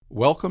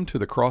Welcome to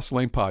the Cross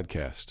Lane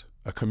Podcast,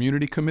 a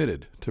community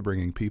committed to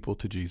bringing people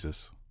to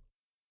Jesus.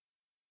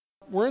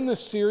 We're in this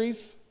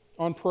series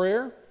on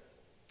prayer.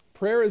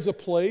 Prayer is a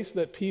place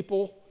that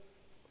people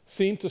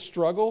seem to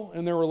struggle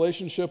in their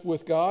relationship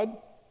with God.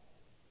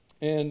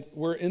 And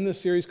we're in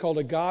this series called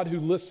A God Who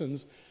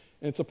Listens.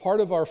 And it's a part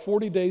of our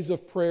 40 Days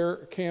of Prayer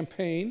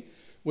campaign,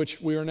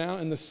 which we are now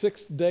in the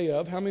 6th day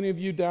of. How many of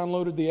you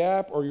downloaded the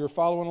app or you're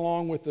following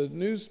along with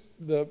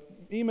the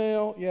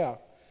email? Yeah.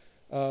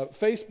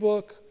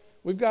 Facebook.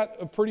 We've got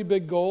a pretty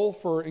big goal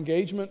for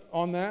engagement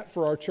on that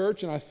for our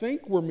church, and I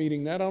think we're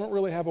meeting that. I don't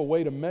really have a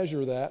way to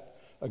measure that,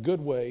 a good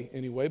way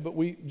anyway, but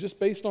we just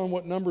based on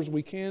what numbers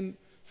we can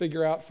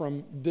figure out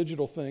from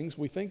digital things,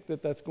 we think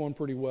that that's going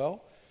pretty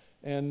well.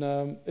 And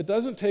it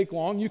doesn't take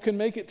long. You can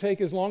make it take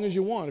as long as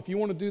you want. If you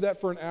want to do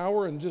that for an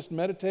hour and just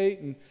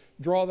meditate and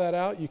draw that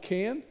out, you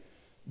can.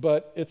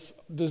 But it's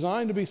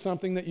designed to be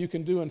something that you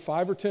can do in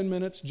 5 or 10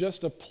 minutes,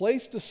 just a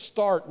place to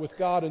start with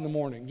God in the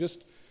morning.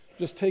 Just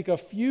take a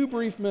few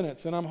brief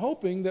minutes. And I'm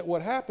hoping that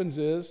what happens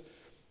is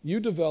you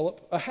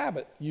develop a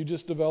habit. You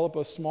just develop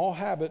a small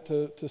habit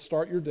to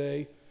start your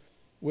day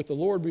with the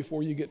Lord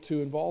before you get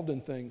too involved in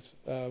things.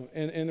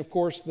 And of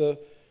course, the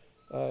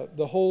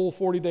whole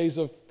 40 Days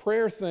of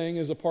Prayer thing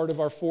is a part of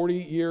our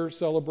 40-year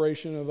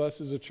celebration of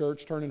us as a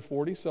church turning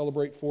 40,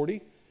 celebrate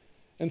 40.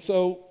 And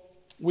so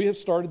we have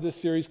started this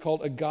series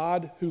called A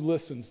God Who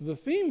Listens. The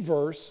theme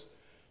verse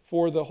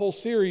for the whole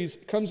series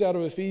comes out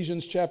of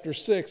Ephesians chapter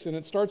 6, and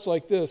it starts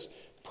like this: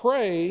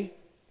 pray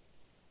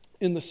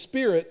in the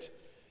Spirit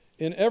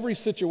in every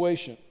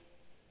situation.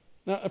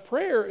 Now, a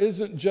prayer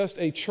isn't just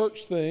a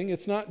church thing.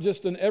 It's not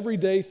just an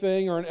everyday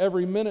thing or an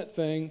every minute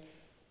thing.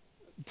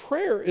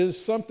 Prayer is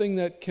something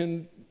that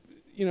can,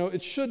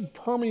 it should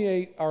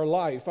permeate our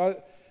life.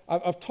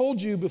 I've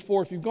told you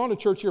before, if you've gone to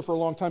church here for a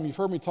long time, you've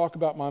heard me talk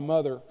about my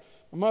mother.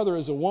 My mother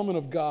is a woman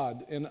of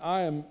God, and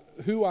I am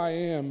who I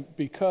am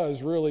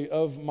because, really,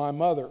 of my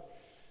mother.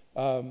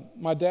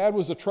 My dad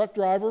was a truck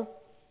driver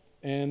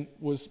and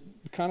was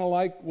kind of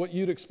like what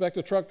you'd expect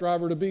a truck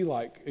driver to be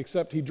like,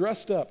 except he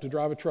dressed up to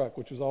drive a truck,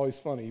 which was always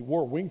funny. He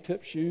wore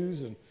wingtip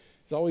shoes, and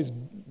he's always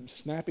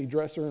snappy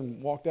dresser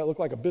and walked out, looked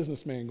like a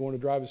businessman going to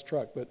drive his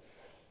truck. But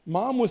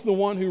Mom was the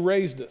one who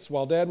raised us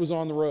while Dad was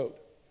on the road.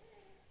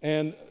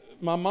 And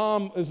my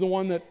mom is the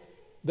one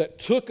that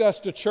took us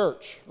to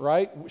church,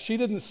 right? She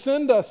didn't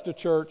send us to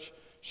church,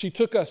 she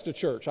took us to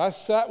church. I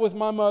sat with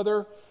my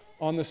mother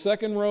on the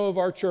second row of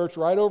our church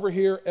right over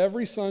here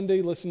every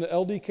Sunday, listened to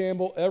L.D.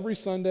 Campbell every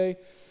Sunday.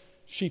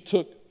 She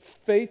took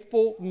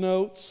faithful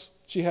notes.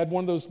 She had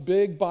one of those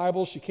big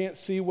Bibles. She can't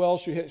see well.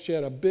 She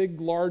had a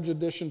big, large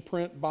edition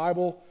print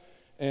Bible,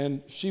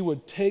 and she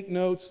would take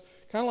notes.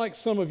 Kind of like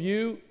some of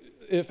you,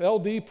 if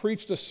L.D.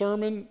 preached a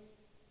sermon,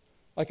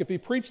 like if he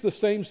preached the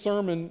same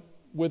sermon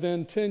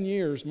within 10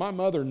 years, my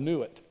mother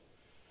knew it.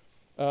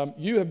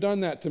 You have done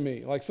that to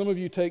me. Like some of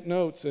you take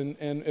notes, and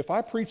if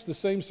I preach the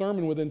same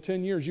sermon within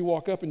 10 years, you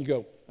walk up and you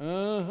go,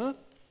 uh-huh.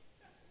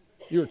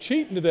 You were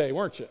cheating today,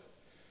 weren't you?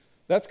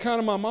 That's kind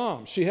of my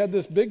mom. She had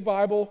this big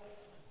Bible,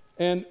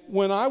 and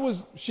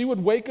she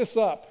would wake us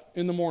up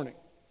in the morning.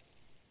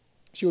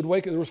 There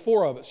was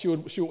 4 of us. She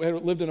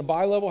had lived in a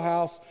bi-level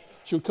house.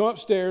 She would come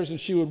upstairs and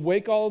she would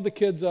wake all of the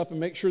kids up and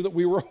make sure that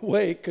we were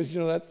awake, because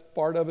that's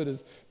part of it,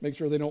 is make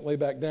sure they don't lay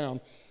back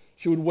down.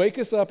 She would wake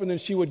us up, and then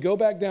she would go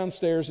back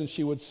downstairs and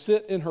she would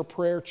sit in her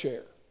prayer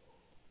chair.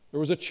 There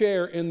was a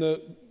chair in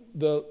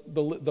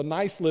the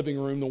nice living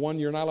room, the one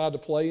you're not allowed to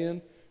play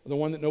in, the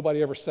one that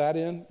nobody ever sat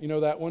in,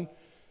 that one.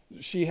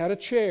 She had a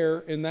chair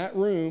in that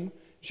room.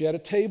 She had a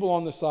table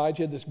on the side.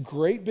 She had this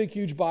great big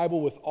huge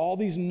Bible with all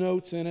these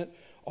notes in it,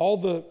 all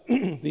the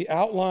the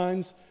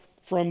outlines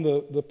from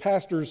the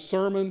pastor's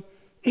sermon.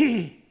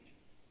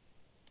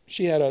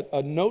 She had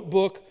a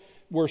notebook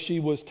where she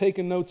was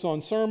taking notes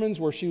on sermons,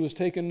 where she was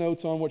taking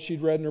notes on what she'd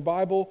read in her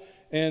Bible,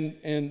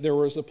 and there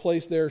was a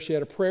place there. She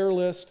had a prayer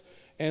list,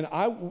 and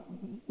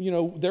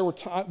there were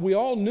times we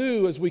all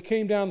knew as we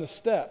came down the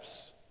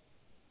steps.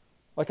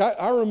 Like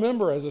I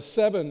remember as a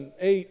 7,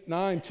 8,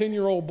 9,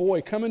 10-year-old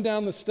boy coming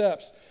down the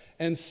steps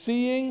and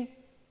seeing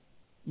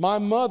my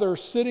mother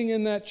sitting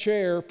in that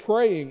chair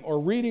praying or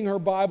reading her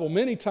Bible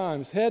many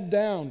times, head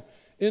down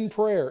in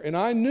prayer. And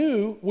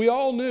we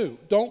all knew,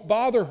 don't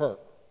bother her.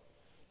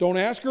 Don't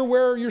ask her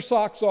where your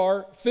socks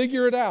are.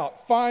 Figure it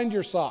out. Find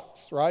your socks,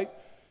 right?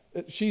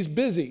 She's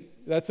busy.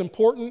 That's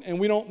important, and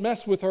we don't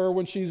mess with her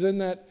when she's in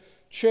that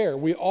chair.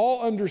 We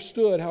all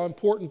understood how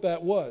important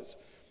that was.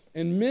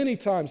 And many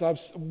times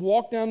I've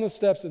walked down the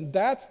steps, and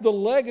that's the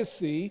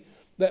legacy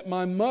that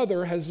my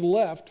mother has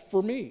left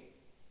for me.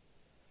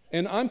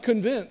 And I'm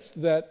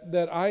convinced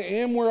that I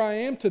am where I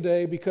am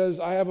today because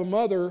I have a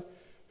mother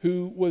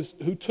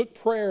who took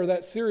prayer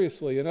that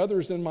seriously, and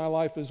others in my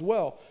life as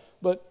well.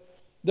 But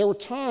there were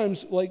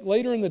times, like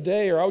later in the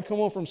day, or I would come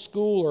home from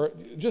school, or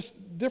just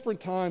different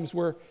times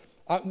where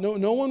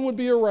no one would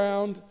be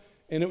around,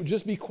 and it would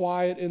just be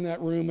quiet in that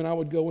room, and I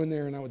would go in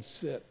there and I would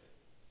sit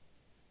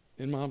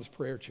in Mom's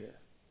prayer chair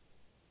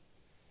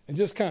and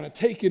just kind of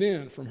take it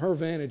in from her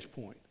vantage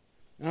point.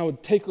 And I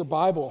would take her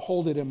Bible and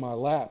hold it in my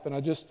lap. And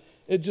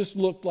it just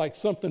looked like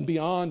something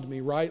beyond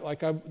me, right?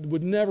 Like I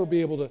would never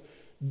be able to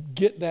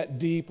get that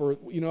deep, or,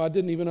 I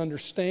didn't even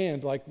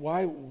understand, like,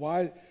 why,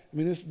 I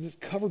mean, this is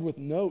covered with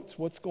notes.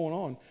 What's going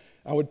on?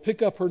 I would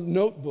pick up her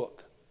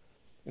notebook,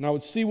 and I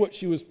would see what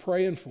she was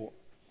praying for.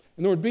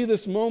 And there would be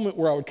this moment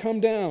where I would come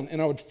down,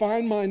 and I would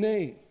find my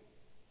name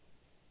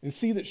and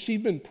see that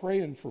she'd been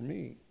praying for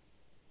me.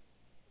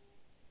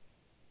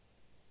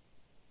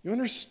 You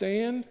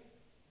understand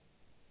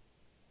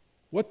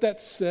what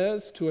that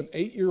says to an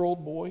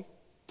 8-year-old boy,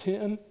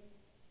 10,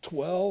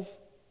 12,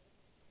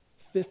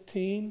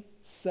 15,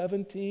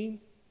 17,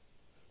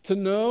 to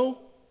know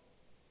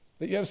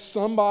that you have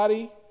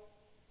somebody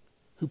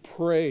who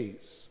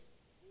prays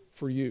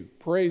for you,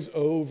 prays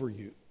over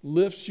you,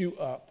 lifts you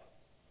up.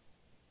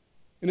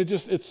 And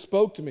it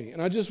spoke to me.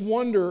 And I just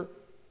wonder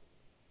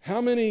how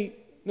many,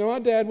 no, my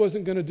dad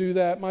wasn't going to do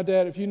that. My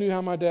dad, if you knew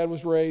how my dad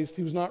was raised,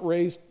 he was not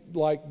raised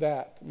like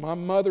that. My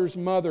mother's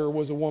mother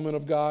was a woman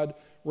of God,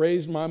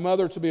 raised my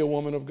mother to be a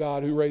woman of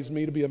God, who raised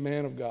me to be a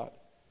man of God.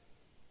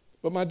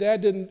 But my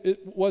dad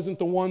wasn't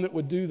the one that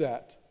would do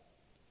that.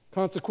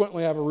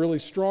 Consequently, I have a really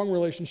strong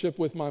relationship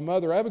with my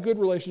mother. I have a good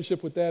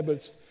relationship with Dad, but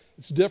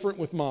it's different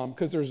with Mom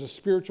because there's a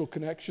spiritual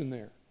connection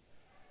there.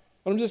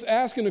 But I'm just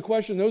asking the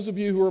question, those of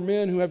you who are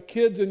men who have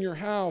kids in your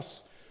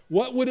house,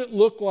 what would it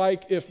look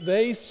like if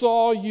they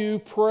saw you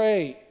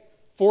pray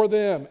for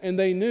them and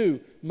they knew,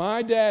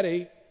 my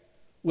daddy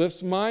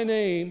lifts my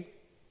name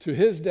to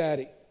his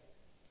daddy.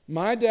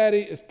 My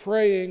daddy is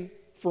praying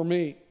for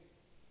me.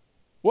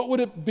 What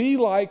would it be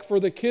like for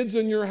the kids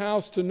in your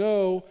house to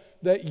know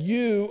that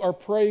you are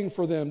praying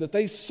for them, that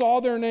they saw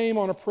their name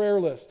on a prayer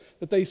list,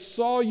 that they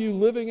saw you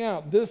living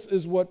out? This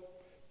is what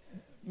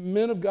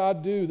men of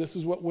God do. This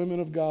is what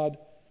women of God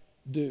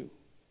do.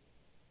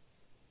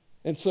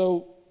 And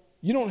so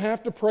you don't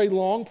have to pray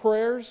long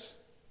prayers.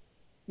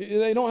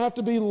 They don't have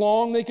to be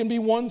long. They can be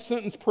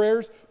one-sentence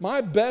prayers.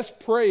 My best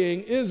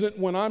praying isn't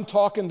when I'm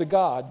talking to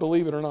God,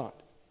 believe it or not.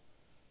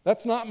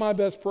 That's not my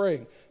best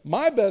praying.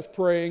 My best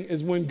praying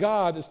is when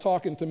God is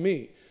talking to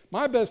me.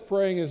 My best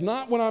praying is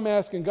not when I'm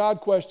asking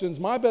God questions.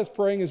 My best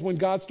praying is when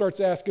God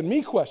starts asking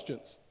me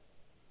questions.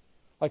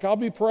 Like I'll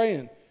be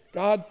praying,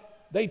 God,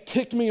 they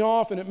ticked me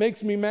off and it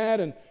makes me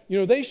mad, and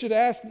they should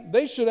ask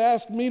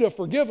me to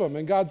forgive them.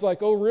 And God's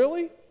like, oh,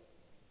 really?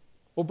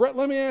 Well, Brett,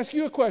 let me ask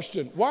you a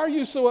question. Why are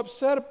you so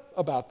upset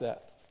about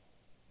that?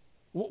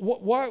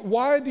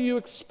 Why do you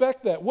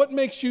expect that? What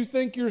makes you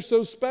think you're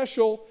so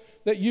special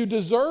that you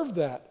deserve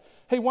that?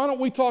 Hey, why don't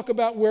we talk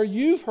about where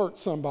you've hurt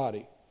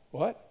somebody?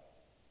 What?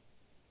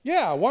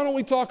 Yeah, why don't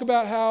we talk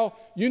about how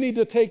you need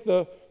to take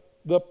the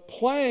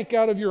plank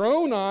out of your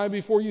own eye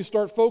before you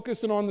start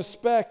focusing on the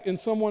speck in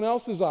someone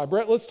else's eye?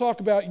 Brett, let's talk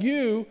about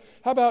you.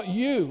 How about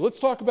you? Let's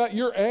talk about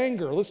your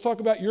anger. Let's talk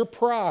about your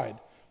pride.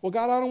 Well,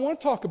 God, I don't want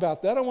to talk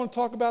about that. I want to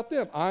talk about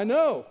them. I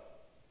know,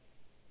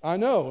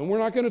 and we're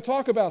not going to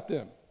talk about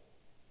them.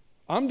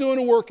 I'm doing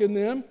a work in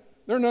them.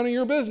 They're none of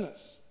your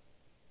business.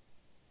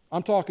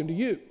 I'm talking to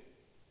you.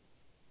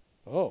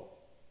 Oh,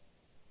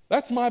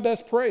 that's my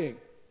best praying.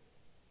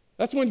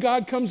 That's when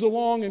God comes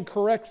along and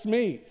corrects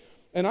me.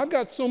 And I've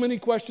got so many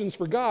questions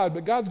for God,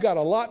 but God's got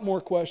a lot more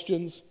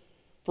questions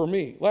for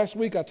me. Last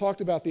week I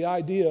talked about the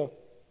idea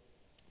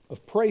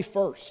of pray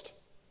first.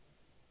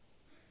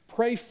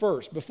 Pray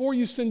first. Before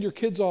you send your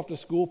kids off to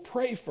school,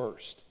 pray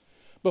first.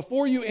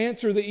 Before you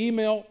answer the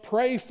email,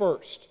 pray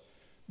first.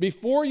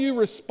 Before you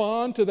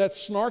respond to that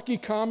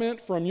snarky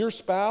comment from your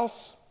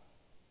spouse,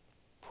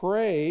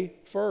 pray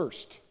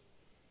first.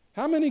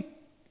 How many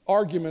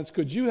arguments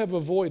could you have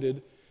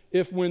avoided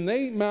if when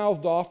they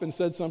mouthed off and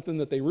said something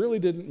that they really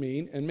didn't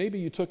mean, and maybe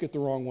you took it the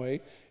wrong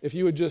way, if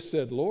you had just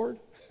said, Lord,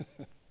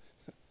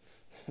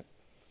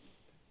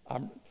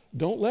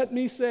 don't let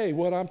me say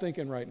what I'm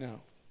thinking right now.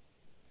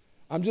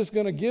 I'm just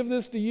going to give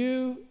this to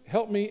you.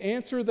 Help me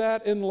answer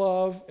that in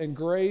love and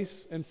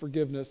grace and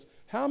forgiveness.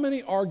 How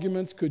many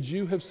arguments could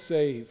you have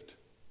saved?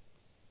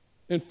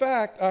 In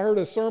fact, I heard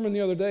a sermon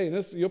the other day,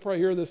 and you'll probably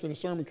hear this in a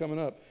sermon coming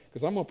up,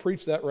 because I'm going to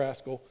preach that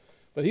rascal.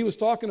 But he was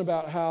talking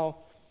about how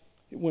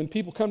when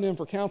people come to him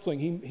for counseling,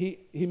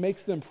 he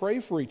makes them pray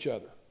for each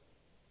other.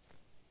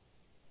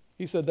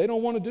 He said they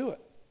don't want to do it.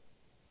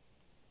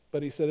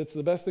 But he said it's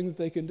the best thing that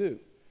they can do.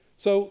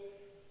 So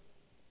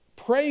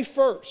pray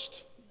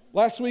first.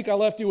 Last week I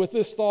left you with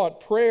this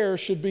thought: prayer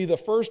should be the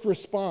first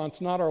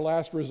response, not our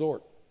last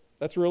resort.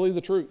 That's really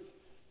the truth.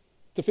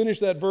 To finish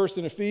that verse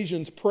in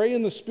Ephesians, pray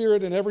in the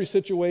Spirit in every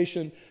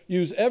situation.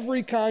 Use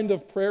every kind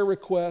of prayer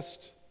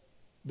request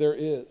there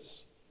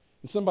is.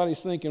 And somebody's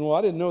thinking, well,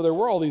 I didn't know there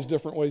were all these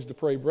different ways to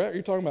pray. Brett,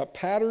 you're talking about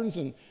patterns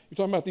and you're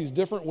talking about these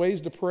different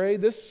ways to pray.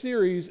 This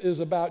series is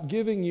about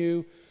giving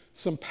you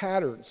some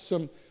patterns,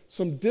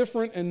 some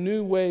different and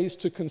new ways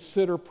to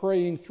consider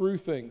praying through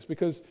things.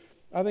 Because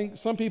I think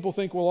some people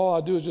think, well, all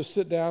I do is just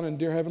sit down and,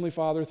 dear Heavenly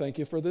Father, thank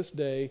you for this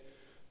day.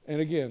 And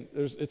again,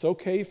 it's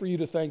okay for you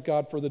to thank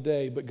God for the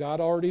day, but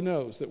God already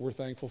knows that we're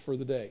thankful for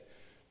the day.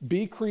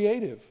 Be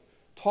creative.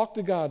 Talk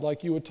to God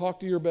like you would talk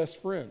to your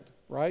best friend,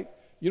 right?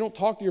 You don't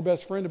talk to your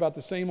best friend about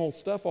the same old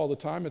stuff all the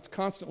time. It's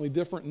constantly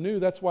different and new.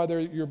 That's why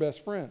they're your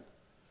best friend.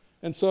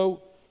 And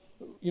so,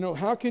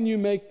 how can you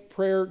make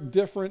prayer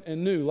different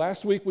and new?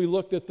 Last week we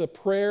looked at the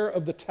prayer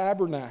of the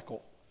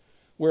tabernacle,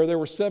 where there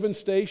were 7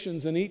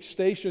 stations, and each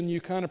station you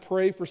kind of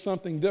pray for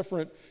something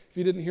different. If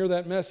you didn't hear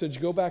that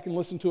message, go back and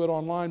listen to it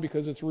online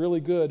because it's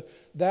really good.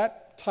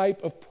 That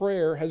type of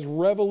prayer has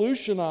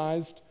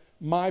revolutionized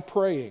my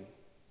praying.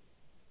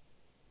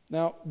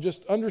 Now,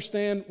 just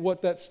understand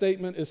what that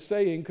statement is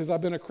saying, because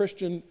I've been a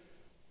Christian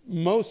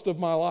most of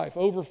my life,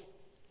 over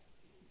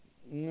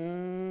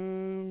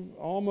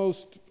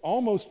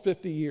almost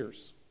 50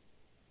 years.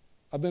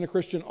 I've been a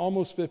Christian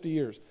almost 50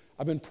 years.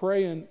 I've been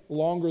praying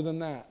longer than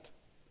that.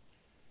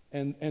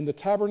 And the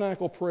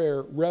tabernacle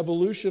prayer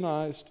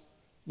revolutionized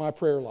my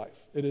prayer life.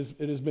 It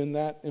has been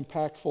that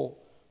impactful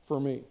for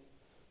me.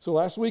 So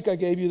last week I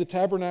gave you the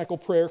tabernacle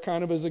prayer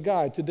kind of as a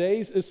guide.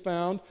 Today's is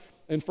found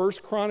in 1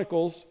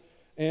 Chronicles.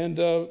 And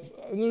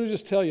let me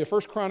just tell you,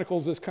 1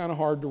 Chronicles is kind of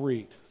hard to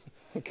read,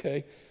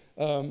 okay?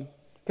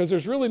 Because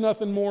there's really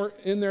nothing more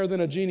in there than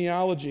a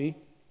genealogy.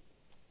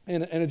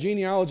 And a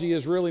genealogy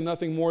is really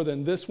nothing more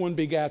than this one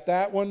begat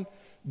that one,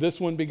 this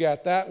one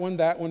begat that one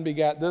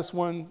begat this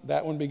one,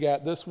 that one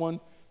begat this one,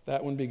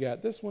 that one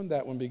begat this one,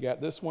 that one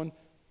begat this one,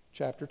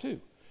 chapter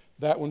 2.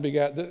 That one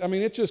begat this. I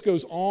mean, it just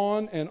goes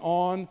on, and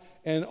all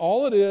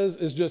it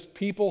is just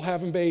people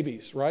having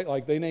babies, right?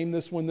 Like they name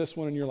this one,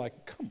 and you're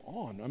like, come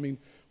on, I mean,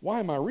 why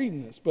am I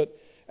reading this? But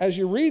as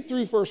you read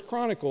through 1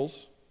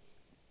 Chronicles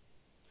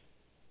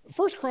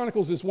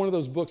is one of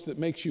those books that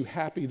makes you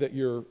happy that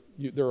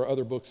there are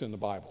other books in the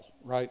Bible,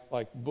 right?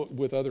 Like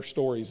with other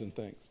stories and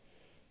things.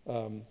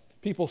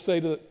 People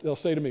they'll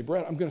say to me,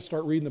 Brett, I'm going to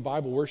start reading the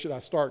Bible. Where should I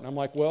start? And I'm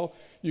like, well,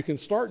 you can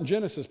start in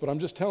Genesis, but I'm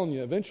just telling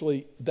you,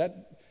 eventually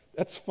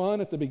that's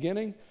fun at the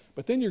beginning,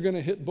 but then you're going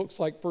to hit books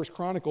like 1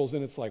 Chronicles,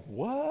 and it's like,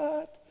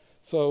 what?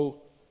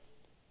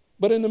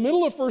 But in the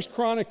middle of 1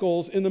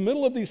 Chronicles, in the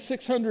middle of these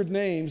 600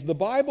 names, the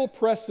Bible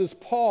presses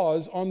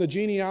pause on the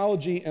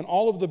genealogy and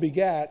all of the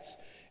begats,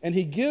 and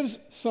he gives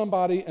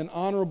somebody an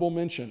honorable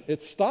mention.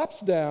 It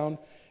stops down,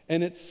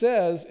 and it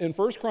says in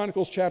 1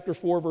 Chronicles chapter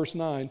 4, verse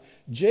 9,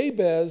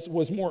 Jabez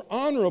was more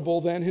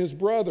honorable than his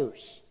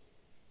brothers.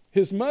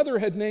 His mother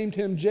had named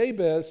him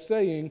Jabez,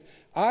 saying,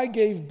 I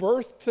gave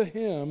birth to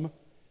him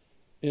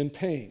in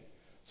pain.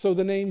 So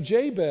the name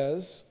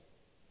Jabez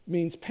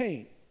means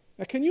pain.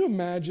 Now, can you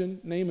imagine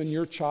naming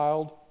your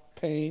child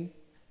Pain?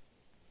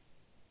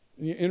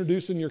 And you're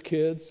introducing your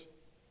kids,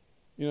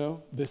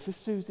 this is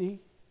Susie,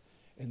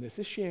 and this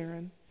is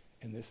Sharon,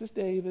 and this is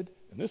David,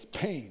 and this is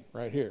Pain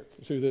right here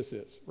is who this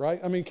is,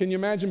 right? I mean, can you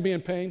imagine being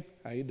Pain?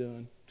 How you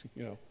doing?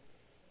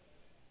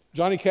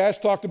 Johnny Cash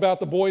talked about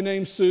the boy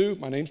named Sue.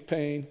 My name's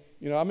Pain.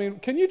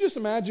 Can you just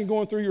imagine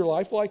going through your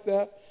life like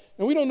that?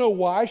 And we don't know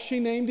why she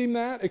named him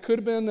that. It could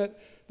have been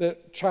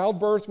that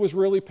childbirth was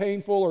really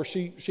painful, or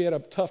she had a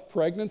tough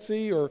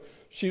pregnancy, or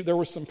there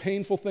were some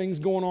painful things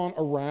going on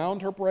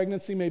around her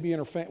pregnancy, maybe in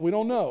her family. We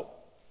don't know.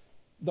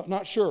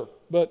 Not sure.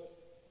 But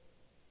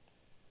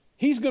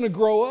he's going to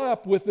grow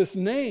up with this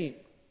name,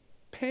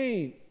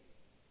 Pain.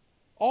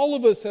 All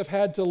of us have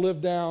had to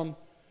live down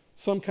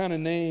some kind of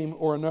name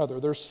or another.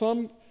 There's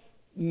some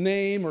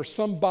name or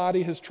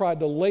somebody has tried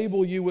to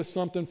label you with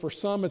something. For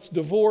some, it's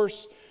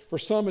divorce. For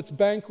some, it's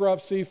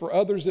bankruptcy. For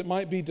others, it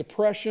might be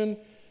depression.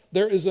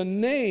 There is a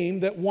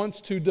name that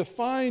wants to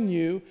define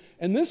you.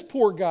 And this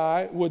poor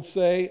guy would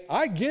say,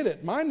 I get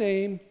it. My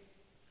name,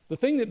 the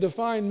thing that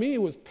defined me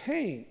was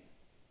pain.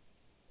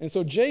 And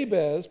so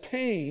Jabez,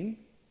 Pain,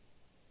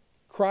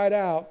 cried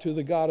out to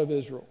the God of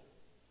Israel.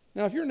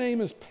 Now, if your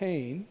name is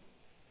Pain,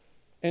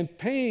 and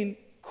Pain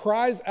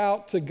cries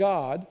out to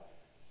God,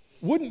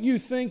 wouldn't you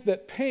think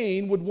that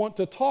Pain would want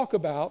to talk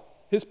about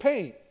his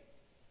pain?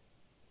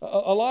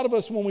 A lot of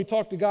us, when we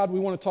talk to God, we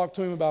want to talk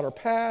to him about our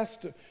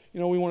past. We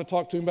want to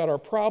talk to him about our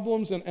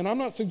problems. And I'm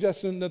not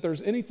suggesting that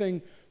there's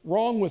anything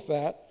wrong with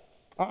that.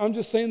 I'm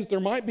just saying that there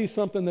might be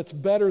something that's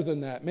better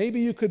than that. Maybe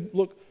you could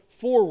look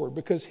forward,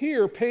 because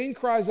here, Pain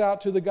cries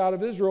out to the God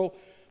of Israel,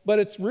 but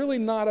it's really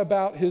not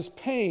about his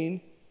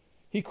pain.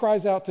 He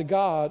cries out to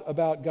God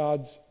about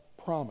God's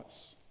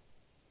promise.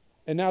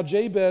 And now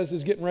Jabez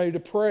is getting ready to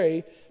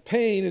pray.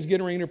 Pain is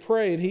getting ready to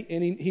pray,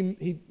 and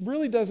he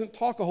really doesn't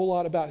talk a whole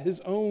lot about his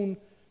own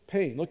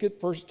pain. Look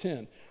at verse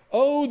 10.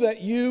 Oh,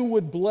 that you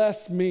would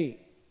bless me.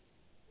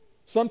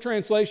 Some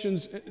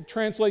translations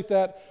translate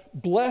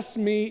that, bless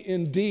me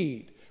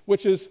indeed,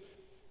 which is,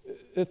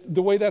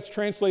 the way that's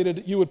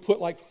translated, you would put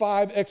like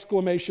 5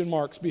 exclamation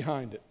marks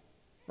behind it,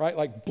 right?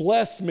 Like,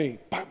 bless me,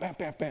 bam, bam,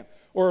 bam, bam.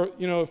 Or,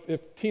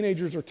 if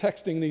teenagers are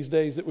texting these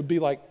days, it would be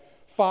like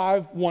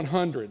 5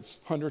 100s,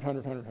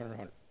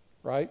 100,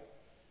 right?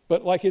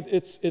 But like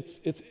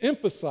it's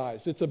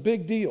emphasized. It's a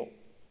big deal.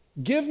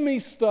 Give me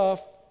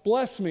stuff,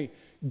 bless me.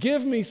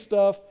 Give me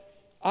stuff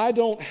I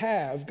don't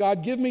have.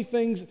 God, give me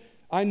things.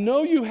 I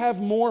know you have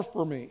more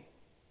for me,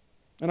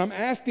 and I'm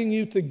asking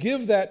you to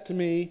give that to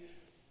me.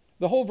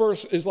 The whole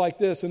verse is like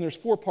this, and there's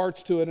 4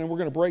 parts to it, and we're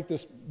going to break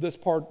this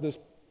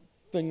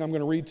thing I'm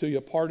going to read to you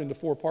apart into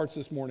 4 parts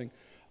this morning.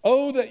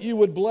 Oh, that you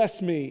would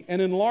bless me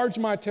and enlarge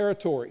my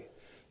territory.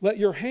 Let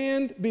your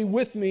hand be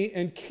with me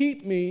and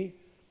keep me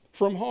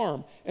from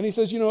harm. And he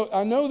says,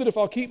 I know that if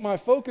I'll keep my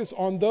focus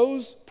on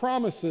those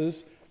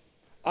promises,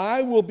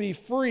 I will be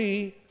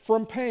free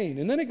from pain.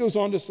 And then it goes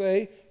on to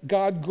say,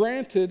 God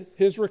granted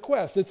his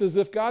request. It's as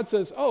if God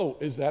says, oh,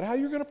 is that how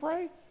you're going to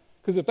pray?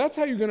 Because if that's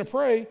how you're going to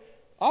pray,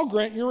 I'll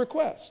grant your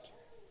request.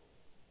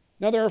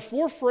 Now, there are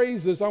 4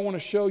 phrases I want to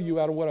show you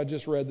out of what I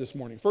just read this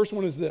morning. First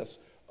one is this: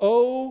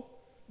 oh,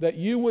 that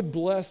you would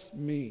bless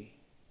me.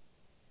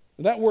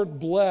 That word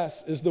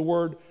bless is the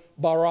word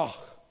barak.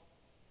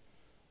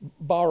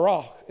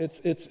 Barak.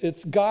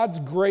 It's God's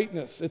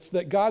greatness. It's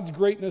that God's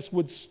greatness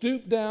would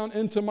stoop down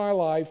into my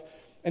life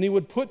and he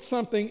would put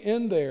something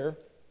in there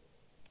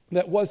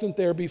that wasn't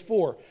there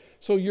before.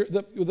 So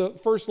the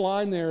first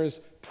line there is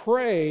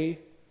pray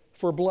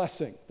for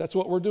blessing. That's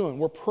what we're doing.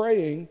 We're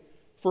praying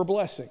for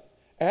blessing.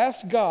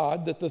 Ask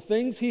God that the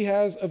things he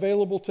has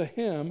available to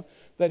him,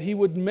 that he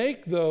would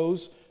make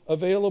those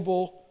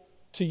available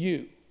to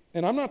you.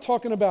 And I'm not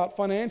talking about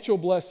financial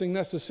blessing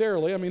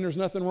necessarily. I mean, there's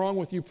nothing wrong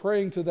with you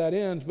praying to that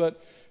end,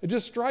 but it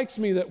just strikes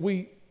me that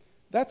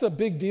that's a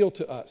big deal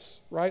to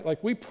us, right?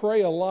 Like we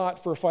pray a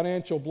lot for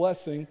financial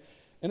blessing.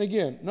 And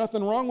again,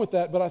 nothing wrong with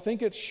that, but I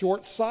think it's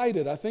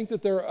short-sighted. I think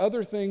that there are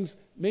other things,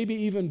 maybe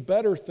even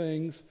better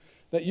things,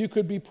 that you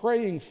could be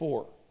praying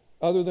for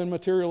other than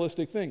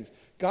materialistic things.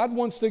 God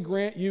wants to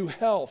grant you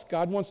health.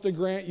 God wants to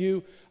grant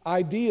you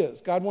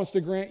ideas. God wants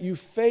to grant you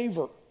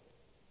favor.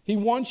 He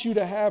wants you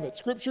to have it.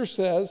 Scripture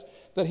says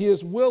that he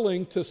is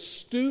willing to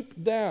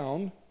stoop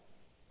down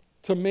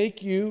to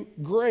make you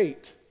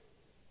great.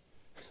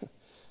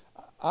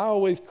 I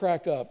always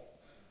crack up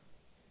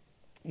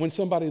when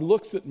somebody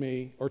looks at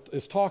me or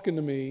is talking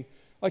to me.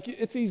 Like,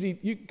 it's easy.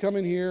 You come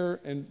in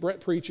here and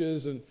Brett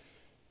preaches, and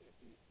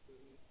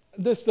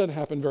this doesn't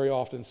happen very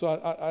often.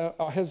 So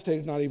I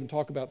hesitate to not even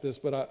talk about this,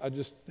 but I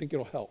just think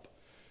it'll help.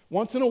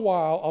 Once in a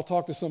while, I'll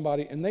talk to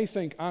somebody, and they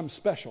think I'm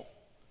special.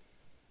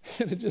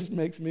 And it just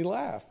makes me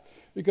laugh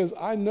because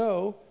I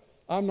know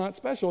I'm not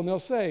special. And they'll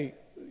say,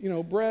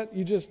 Brett,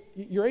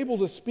 you're able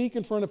to speak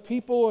in front of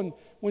people, and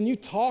when you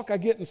talk, I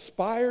get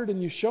inspired,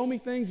 and you show me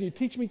things, and you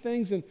teach me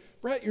things, and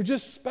Brett, you're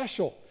just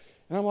special.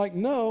 And I'm like,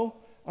 no,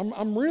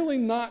 I'm really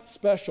not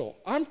special.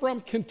 I'm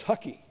from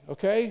Kentucky,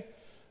 okay?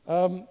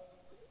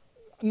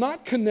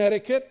 Not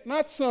Connecticut,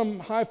 not some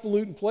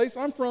highfalutin place.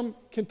 I'm from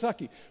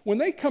Kentucky. When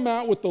they come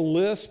out with the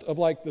list of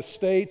like the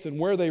states and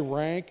where they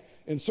rank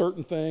in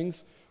certain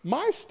things,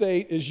 my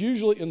state is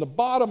usually in the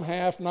bottom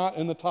half, not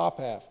in the top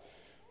half.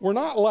 We're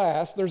not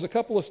last. There's a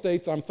couple of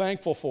states I'm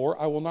thankful for.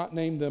 I will not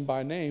name them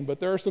by name, but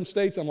there are some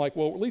states I'm like,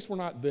 well, at least we're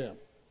not them,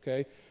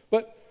 okay?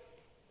 But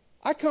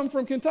I come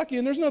from Kentucky,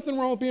 and there's nothing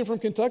wrong with being from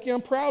Kentucky.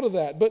 I'm proud of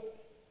that.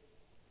 But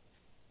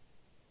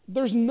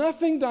there's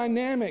nothing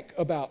dynamic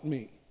about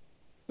me.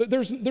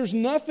 There's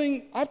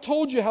nothing. I've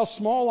told you how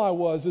small I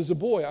was as a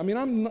boy. I mean,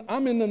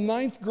 I'm in the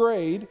 9th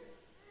grade.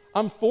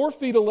 I'm 4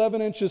 feet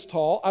 11 inches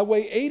tall. I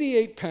weigh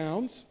 88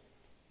 pounds.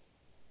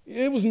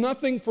 It was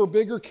nothing for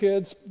bigger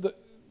kids.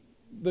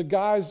 The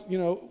guys,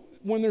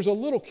 when there's a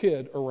little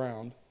kid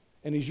around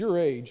and he's your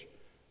age,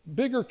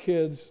 bigger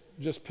kids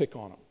just pick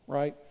on him,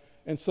 right?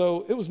 And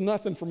so it was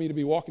nothing for me to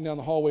be walking down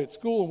the hallway at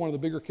school and one of the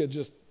bigger kids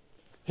just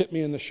hit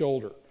me in the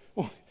shoulder.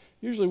 Well,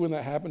 usually when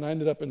that happened, I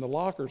ended up in the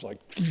lockers like,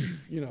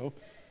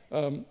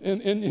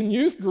 In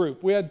youth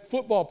group, we had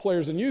football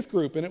players in youth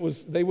group, and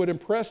they would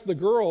impress the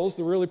girls,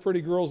 the really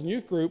pretty girls in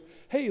youth group.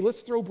 Hey,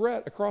 let's throw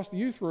Brett across the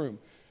youth room.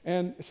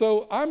 And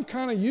so I'm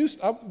kind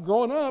of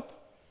growing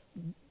up.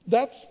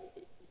 That's,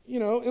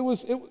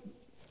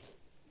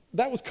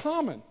 that was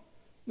common.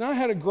 Now I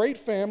had a great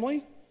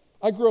family.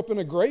 I grew up in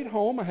a great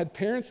home. I had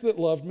parents that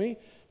loved me,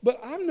 but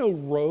I'm no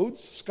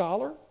Rhodes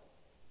Scholar.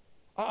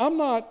 I'm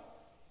not.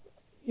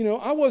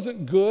 I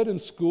wasn't good in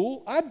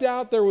school. I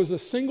doubt there was a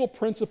single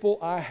principal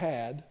I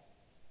had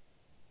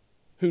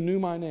who knew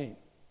my name.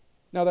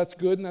 Now, that's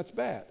good and that's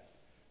bad.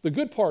 The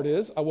good part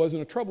is I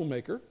wasn't a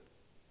troublemaker,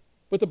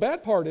 but the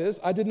bad part is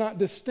I did not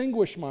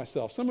distinguish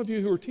myself. Some of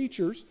you who are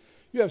teachers,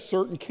 you have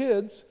certain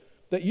kids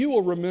that you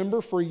will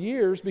remember for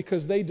years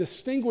because they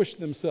distinguished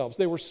themselves.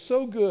 They were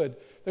so good.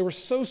 They were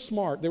so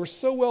smart. They were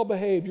so well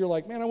behaved. You're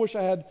like, man, I wish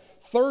I had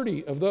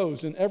 30 of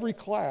those in every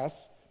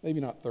class. Maybe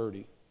not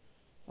 30.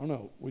 I don't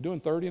know. We're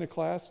doing 30 in a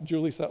class?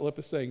 Julie Sutliff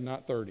is saying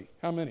not 30.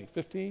 How many?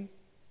 15?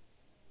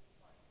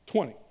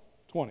 20.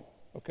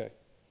 Okay.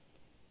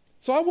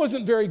 So I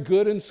wasn't very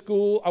good in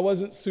school. I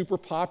wasn't super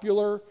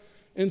popular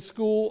in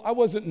school. I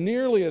wasn't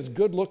nearly as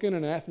good looking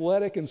and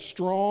athletic and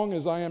strong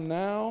as I am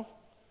now.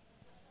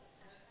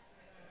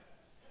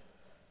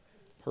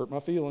 Hurt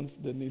my feelings.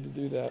 Didn't need to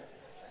do that.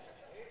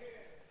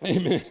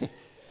 Amen.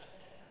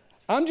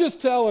 I'm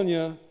just telling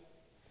you,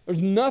 there's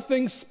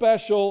nothing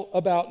special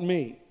about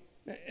me.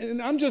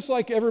 And I'm just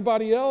like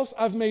everybody else.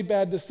 I've made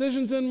bad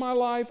decisions in my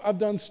life. I've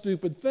done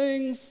stupid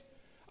things.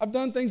 I've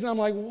done things and I'm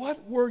like,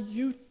 what were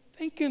you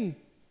thinking?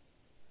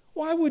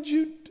 Why would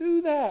you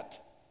do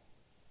that?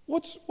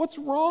 What's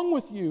wrong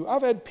with you?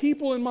 I've had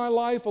people in my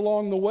life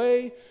along the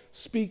way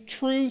speak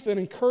truth and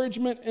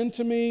encouragement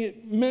into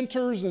me,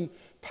 mentors and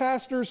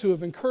pastors who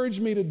have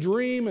encouraged me to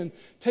dream and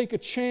take a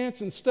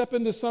chance and step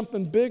into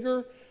something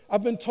bigger.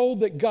 I've been told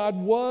that God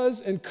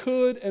was and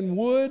could and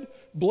would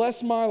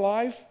bless my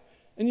life.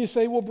 And you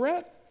say, well,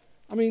 Brett,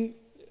 I mean,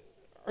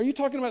 are you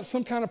talking about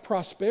some kind of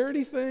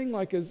prosperity thing?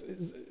 Like,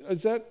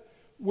 is that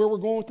where we're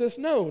going with this?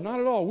 No, not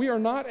at all. We are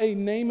not a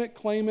name it,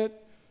 claim it,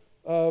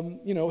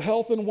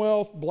 health and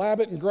wealth,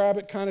 blab it and grab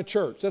it kind of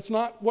church. That's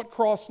not what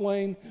Cross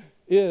Lane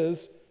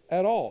is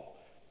at all.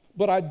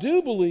 But I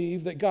do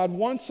believe that God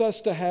wants us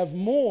to have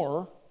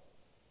more,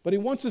 but He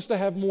wants us to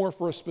have more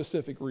for a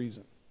specific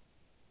reason.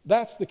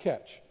 That's the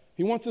catch.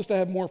 He wants us to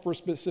have more for a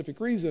specific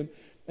reason,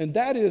 and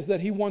that is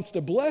that He wants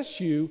to bless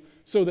you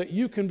so that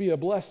you can be a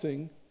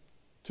blessing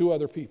to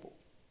other people.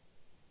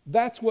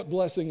 That's what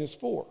blessing is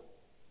for.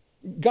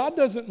 God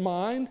doesn't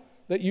mind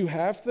that you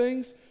have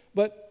things,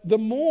 but the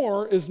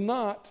more is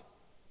not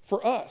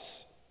for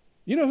us.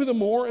 You know who the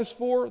more is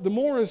for? The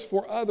more is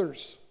for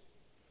others.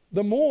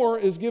 The more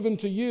is given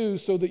to you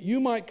so that you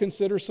might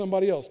consider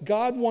somebody else.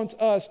 God wants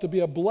us to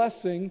be a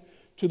blessing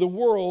to the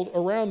world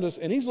around us,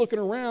 and He's looking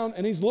around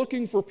and He's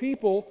looking for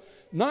people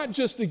not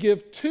just to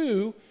give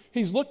to,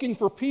 He's looking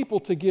for people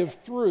to give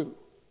through.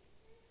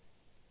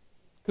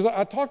 Because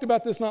I talked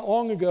about this not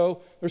long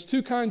ago. There's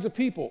two kinds of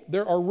people.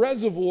 There are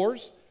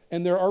reservoirs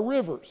and there are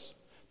rivers.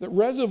 The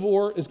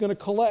reservoir is going to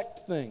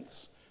collect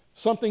things.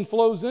 Something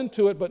flows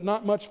into it, but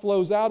not much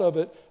flows out of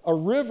it. A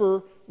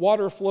river,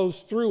 water flows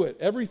through it.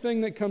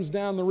 Everything that comes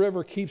down the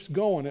river keeps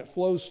going. It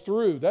flows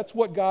through. That's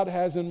what God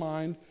has in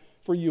mind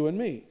for you and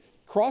me.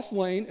 Cross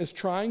Lane is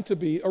trying to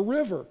be a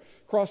river.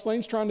 Cross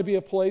Lane's trying to be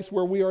a place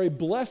where we are a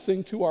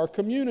blessing to our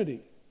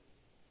community.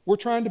 We're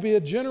trying to be a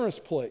generous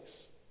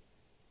place.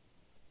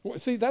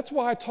 See, that's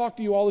why I talk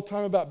to you all the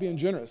time about being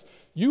generous.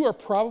 You are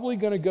probably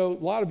going to go, a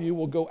lot of you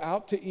will go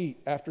out to eat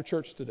after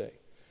church today.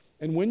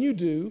 And when you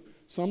do,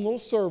 some little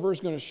server is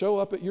going to show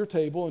up at your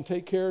table and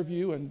take care of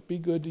you and be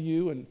good to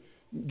you and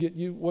get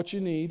you what you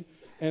need.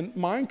 And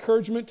my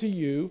encouragement to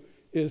you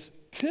is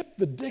tip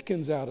the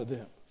dickens out of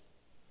them.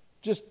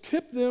 Just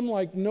tip them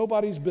like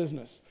nobody's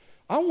business.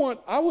 I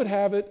would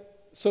have it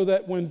so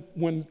that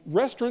when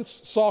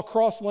restaurants saw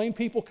Cross Lane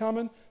people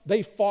coming,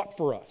 they fought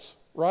for us,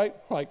 right?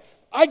 Like,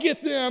 I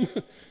get them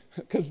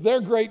because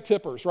they're great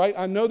tippers, right?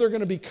 I know they're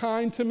going to be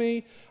kind to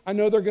me. I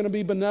know they're going to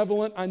be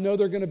benevolent. I know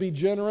they're going to be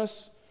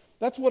generous.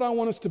 That's what I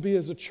want us to be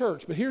as a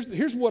church. But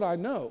here's what I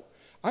know.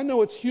 I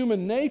know it's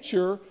human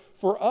nature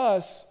for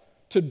us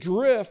to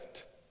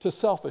drift to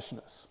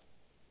selfishness.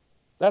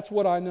 That's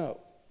what I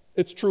know.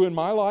 It's true in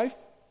my life.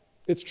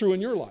 It's true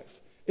in your life.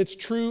 It's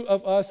true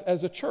of us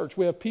as a church.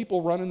 We have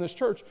people running this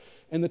church,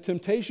 and the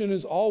temptation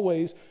is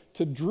always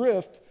to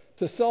drift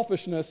to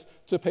selfishness,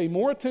 to pay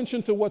more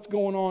attention to what's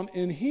going on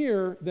in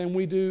here than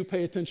we do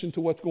pay attention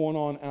to what's going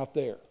on out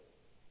there.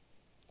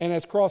 And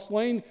as Cross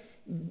Lane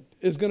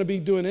is going to be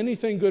doing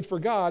anything good for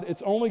God,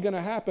 it's only going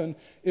to happen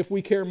if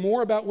we care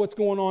more about what's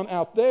going on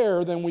out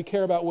there than we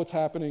care about what's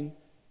happening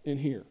in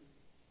here.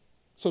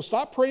 So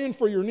stop praying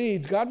for your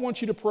needs. God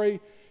wants you to pray.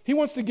 He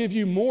wants to give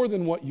you more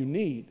than what you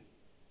need.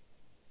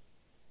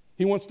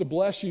 He wants to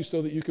bless you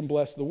so that you can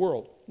bless the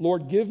world.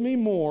 Lord, give me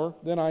more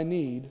than I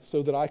need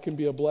so that I can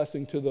be a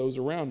blessing to those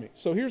around me.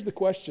 So here's the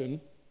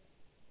question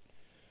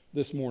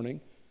this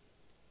morning.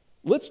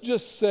 Let's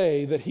just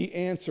say that He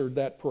answered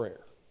that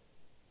prayer.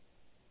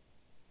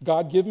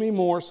 God, give me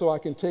more so I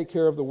can take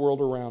care of the world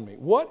around me.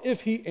 What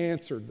if He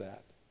answered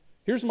that?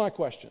 Here's my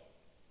question.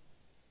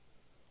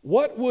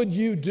 What would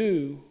you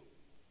do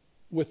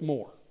with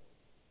more?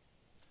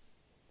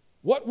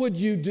 What would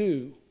you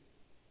do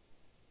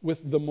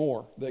with the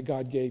more that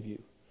God gave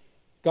you?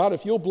 God,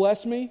 if you'll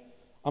bless me,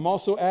 I'm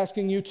also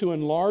asking you to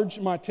enlarge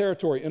my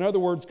territory. In other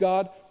words,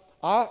 God,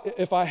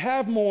 if I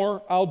have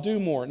more, I'll do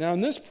more. Now,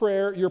 in this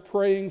prayer, you're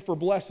praying for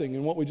blessing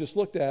in what we just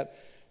looked at.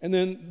 And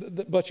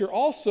then, but you're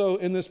also,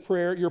 in this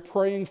prayer, you're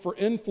praying for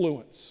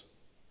influence.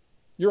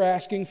 You're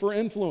asking for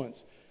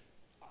influence.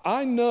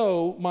 I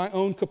know my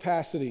own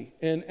capacity,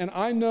 and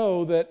I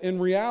know that in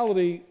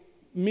reality,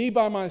 me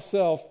by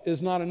myself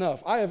is not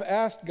enough. I have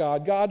asked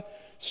God,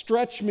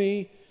 stretch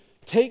me,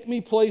 take me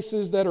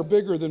places that are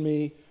bigger than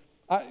me.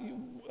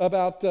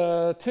 About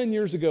 10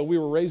 years ago, we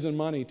were raising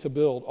money to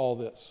build all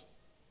this.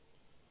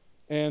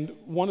 And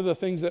one of the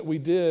things that we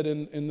did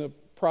in the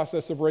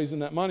process of raising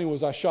that money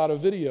was I shot a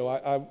video.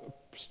 I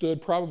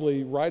stood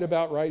probably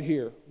right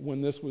here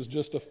when this was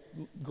just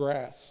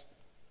grass.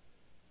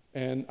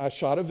 And I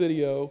shot a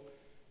video,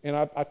 and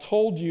I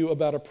told you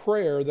about a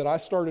prayer that I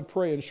started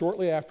praying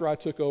shortly after I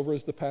took over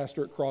as the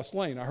pastor at Cross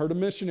Lane. I heard a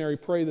missionary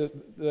pray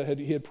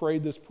he had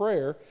prayed this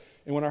prayer,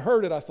 and when I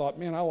heard it, I thought,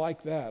 man, I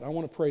like that. I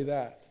want to pray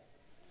that.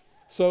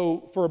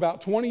 So for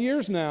about 20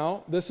 years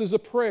now, this is a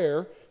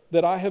prayer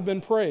that I have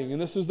been praying,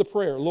 and this is the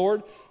prayer.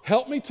 Lord,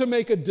 help me to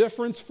make a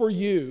difference for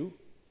you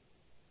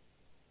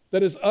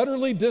that is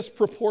utterly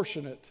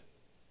disproportionate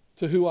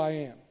to who I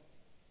am.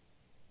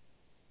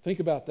 Think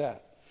about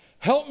that.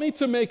 Help me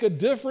to make a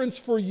difference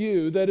for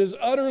you that is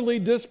utterly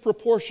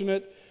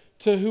disproportionate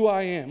to who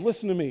I am.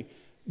 Listen to me.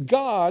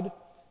 God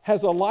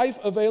has a life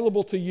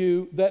available to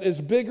you that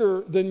is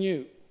bigger than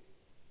you.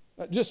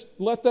 Just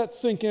let that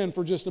sink in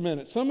for just a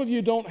minute. Some of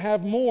you don't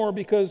have more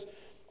because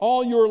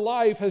all your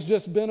life has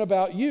just been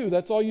about you.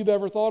 That's all you've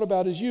ever thought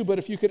about is you. But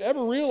if you could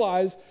ever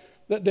realize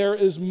that there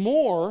is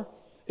more,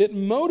 it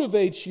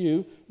motivates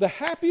you. The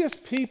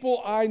happiest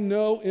people I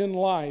know in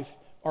life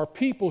are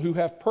people who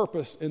have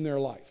purpose in their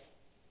life.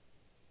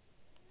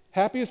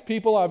 Happiest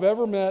people I've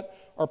ever met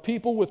are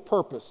people with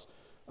purpose.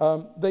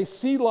 They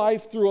see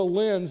life through a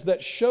lens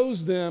that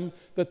shows them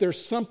that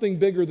there's something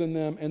bigger than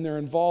them, and they're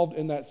involved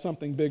in that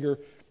something bigger.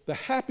 The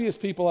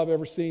happiest people I've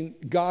ever seen,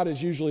 God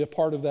is usually a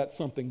part of that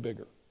something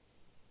bigger.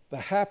 The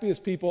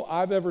happiest people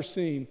I've ever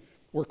seen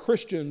were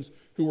Christians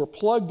who were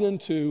plugged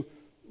into,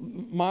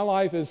 my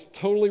life is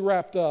totally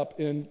wrapped up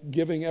in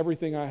giving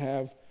everything I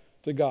have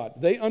to God.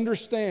 They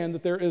understand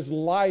that there is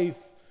life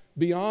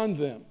beyond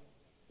them.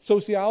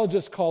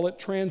 Sociologists call it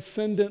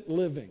transcendent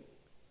living.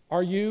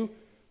 Are you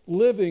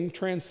living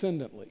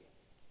transcendently?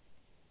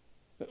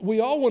 We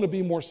all want to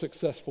be more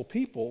successful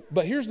people,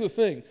 but here's the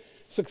thing.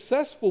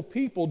 Successful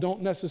people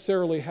don't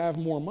necessarily have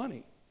more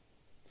money.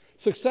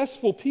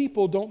 Successful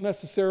people don't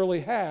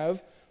necessarily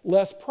have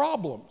less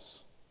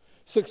problems.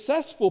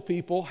 Successful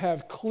people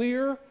have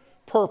clear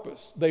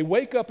purpose. They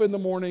wake up in the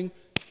morning,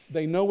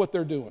 they know what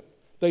they're doing.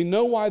 They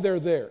know why they're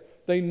there.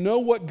 They know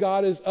what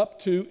God is up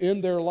to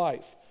in their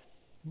life.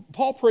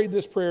 Paul prayed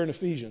this prayer in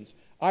Ephesians.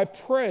 I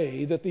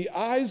pray that the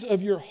eyes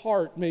of your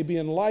heart may be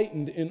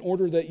enlightened in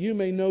order that you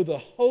may know the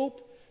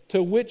hope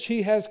to which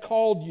he has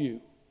called you,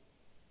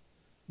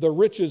 the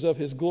riches of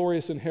his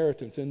glorious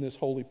inheritance in this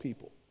holy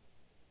people.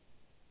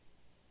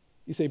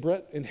 You say,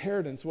 Brett,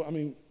 inheritance? Well,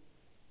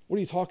 what are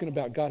you talking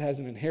about? God has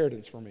an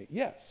inheritance for me.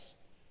 Yes,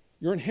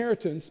 your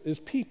inheritance is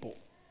people.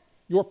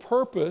 Your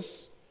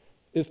purpose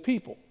is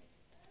people.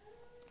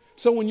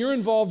 So when you're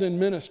involved in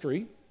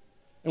ministry,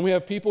 and we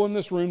have people in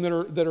this room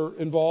that are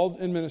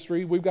involved in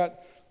ministry, we've got,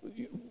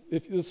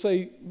 let's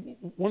say,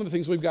 one of the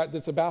things we've got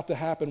that's about to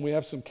happen, we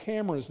have some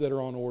cameras that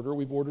are on order.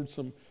 We've ordered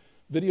some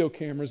video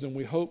cameras, and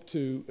we hope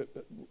to,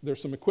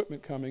 there's some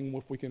equipment coming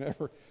if we can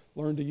ever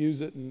learn to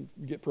use it and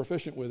get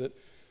proficient with it.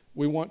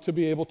 We want to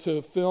be able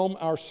to film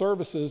our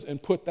services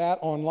and put that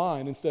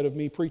online. Instead of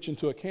me preaching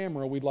to a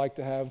camera, we'd like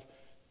to have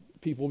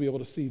people be able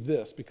to see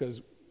this,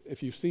 because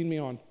if you've seen me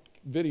on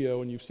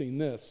video and you've seen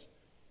this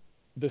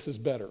is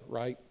better,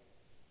 right?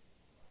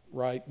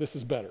 Right? This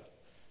is better.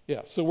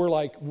 Yeah, so we're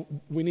like,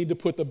 we need to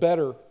put the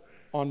better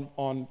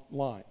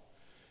online.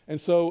 And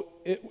so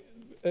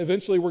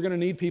eventually we're going to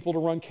need people to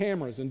run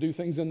cameras and do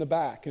things in the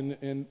back.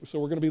 And so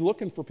we're going to be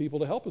looking for people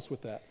to help us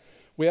with that.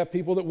 We have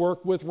people that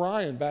work with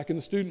Ryan back in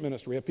the student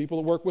ministry. We have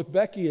people that work with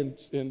Becky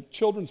in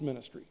children's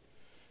ministry.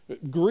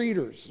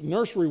 Greeters,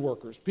 nursery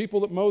workers,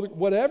 people that mow,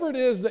 whatever it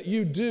is that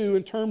you do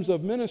in terms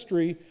of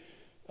ministry.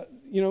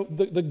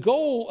 The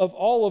goal of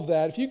all of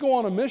that, if you go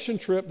on a mission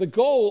trip, the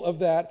goal of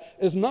that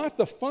is not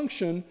the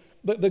function,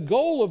 but the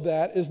goal of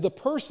that is the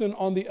person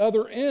on the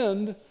other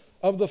end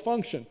of the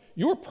function.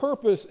 Your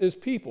purpose is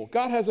people.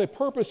 God has a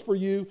purpose for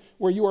you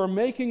where you are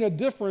making a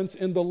difference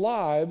in the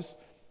lives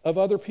of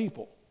other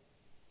people.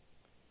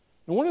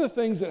 And one of the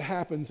things that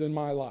happens in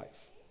my life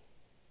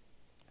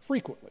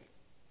frequently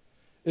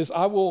is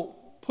I will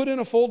put in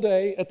a full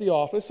day at the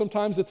office.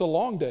 Sometimes it's a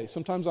long day.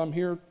 Sometimes I'm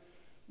here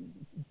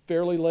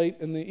fairly late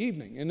in the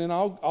evening. And then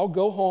I'll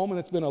go home, and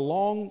it's been a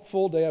long,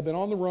 full day. I've been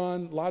on the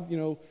run, a lot,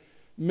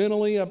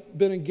 mentally I've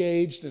been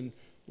engaged, and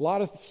a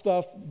lot of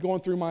stuff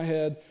going through my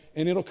head.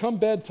 And it'll come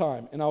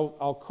bedtime, and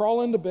I'll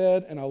crawl into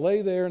bed, and I'll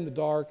lay there in the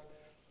dark,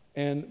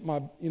 and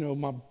my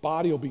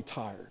body will be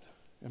tired,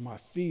 and my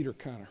feet are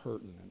kind of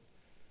hurting, and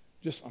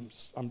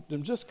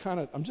I'm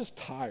just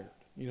tired,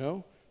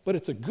 but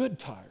it's a good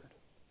tired.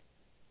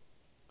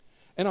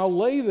 And I'll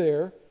lay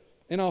there,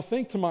 and I'll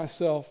think to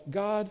myself,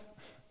 God,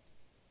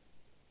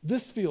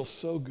 this feels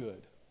so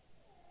good.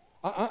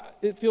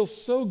 It feels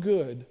so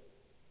good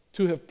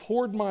to have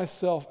poured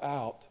myself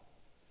out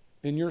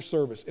in your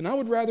service. And I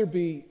would rather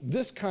be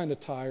this kind of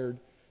tired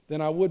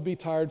than I would be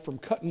tired from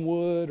cutting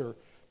wood or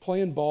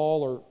playing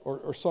ball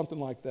or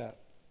something like that.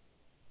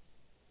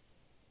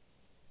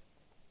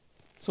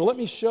 So let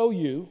me show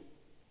you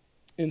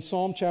in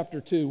Psalm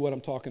chapter 2 what I'm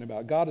talking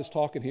about. God is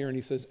talking here, and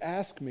he says,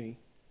 ask me,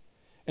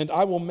 and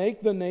I will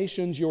make the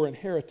nations your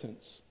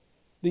inheritance,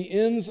 the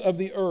ends of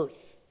the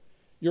earth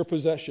your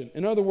possession.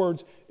 In other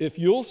words, if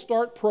you'll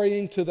start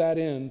praying to that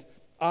end,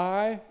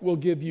 I will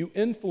give you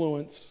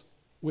influence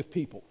with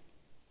people.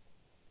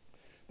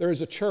 There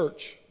is a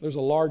church, there's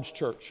a large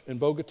church in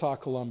Bogota,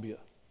 Colombia.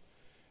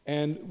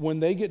 And when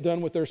they get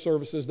done with their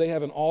services, they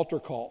have an altar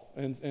call,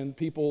 and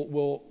people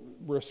will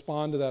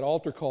respond to that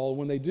altar call.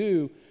 When they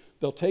do,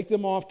 they'll take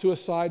them off to a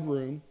side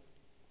room.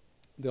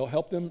 They'll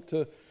help them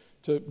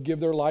to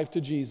give their life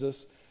to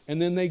Jesus, and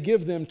then they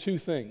give them two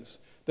things.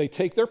 They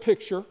take their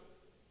picture,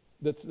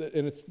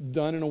 and it's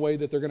done in a way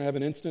that they're going to have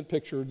an instant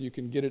picture. You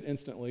can get it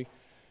instantly.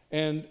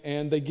 And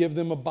they give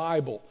them a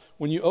Bible.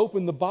 When you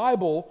open the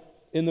Bible,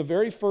 in the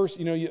very first,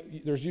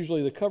 there's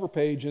usually the cover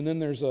page, and then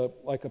there's a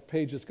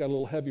page that's got a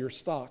little heavier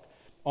stock.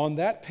 On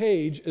that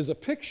page is a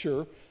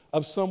picture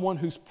of someone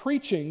who's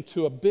preaching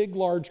to a big,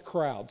 large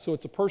crowd. So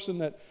it's a person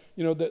that,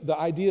 the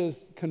idea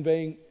is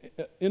conveying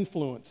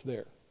influence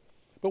there.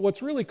 But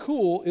what's really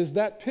cool is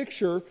that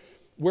picture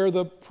where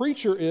the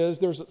preacher is,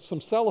 there's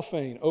some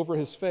cellophane over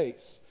his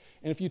face.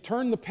 And if you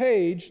turn the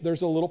page,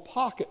 there's a little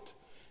pocket.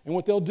 And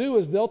what they'll do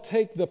is they'll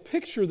take the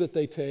picture that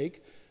they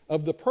take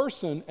of the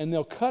person, and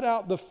they'll cut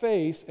out the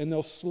face, and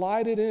they'll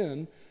slide it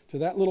in to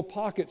that little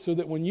pocket so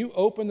that when you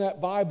open that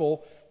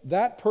Bible,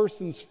 that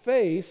person's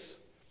face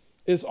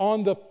is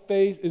on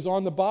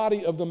the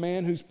body of the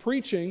man who's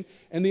preaching.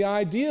 And the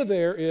idea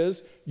there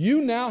is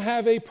you now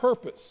have a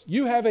purpose.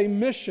 You have a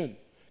mission.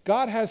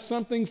 God has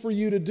something for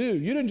you to do.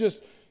 You didn't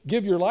just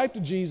give your life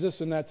to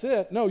Jesus and that's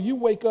it. No, you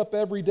wake up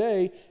every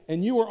day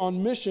and you are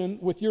on mission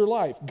with your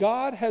life.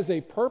 God has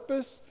a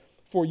purpose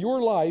for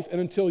your life, and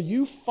until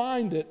you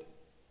find it,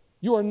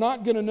 you are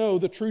not going to know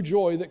the true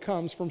joy that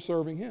comes from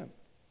serving Him.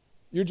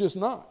 You're just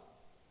not.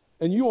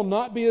 And you will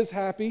not be as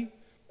happy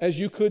as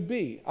you could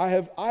be. I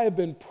have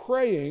been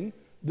praying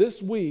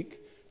this week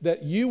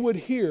that you would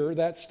hear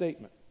that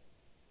statement.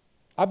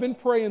 I've been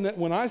praying that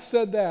when I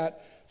said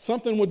that,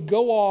 something would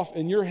go off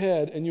in your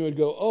head and you would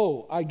go,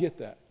 oh, I get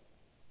that.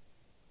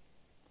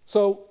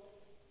 So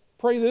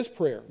pray this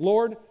prayer.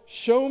 Lord,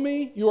 show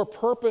me your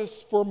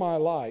purpose for my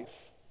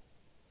life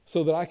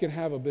so that I can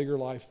have a bigger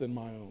life than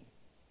my own.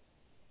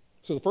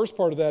 So the first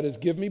part of that is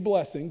give me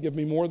blessing, give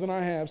me more than I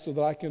have so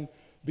that I can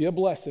be a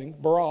blessing,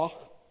 barach.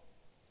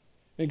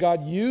 And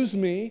God, use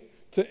me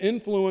to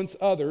influence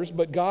others.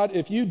 But God,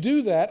 if you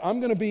do that, I'm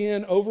going to be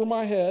in over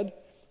my head.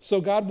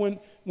 So God,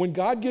 when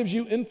God gives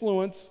you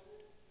influence,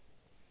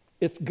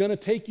 it's going to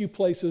take you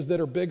places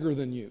that are bigger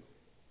than you.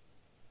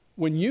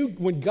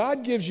 When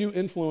God gives you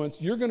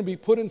influence, you're going to be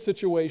put in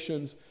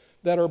situations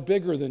that are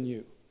bigger than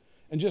you.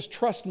 And just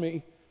trust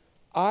me,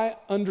 I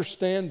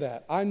understand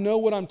that. I know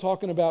what I'm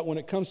talking about when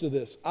it comes to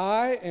this.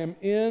 I am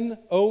in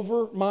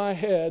over my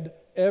head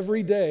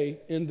every day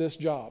in this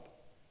job.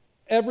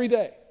 Every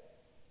day.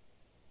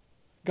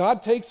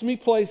 God takes me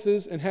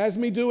places and has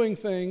me doing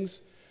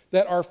things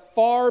that are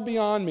far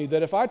beyond me,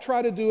 that if I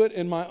try to do it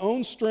in my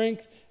own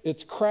strength,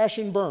 it's crash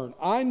and burn.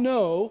 I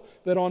know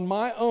that on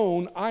my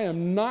own, I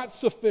am not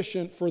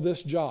sufficient for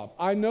this job.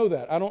 I know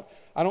that. I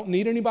don't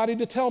need anybody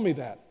to tell me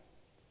that.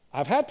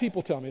 I've had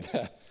people tell me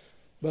that.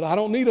 But I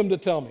don't need them to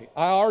tell me.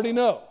 I already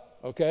know,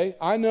 okay?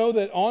 I know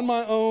that on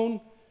my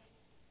own,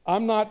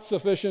 I'm not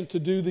sufficient to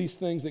do these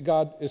things that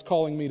God is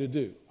calling me to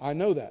do. I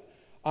know that.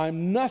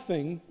 I'm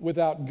nothing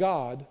without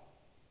God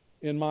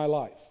in my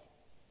life.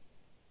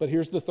 But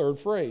here's the third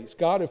phrase.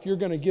 God, if you're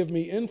going to give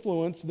me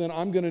influence, then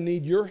I'm going to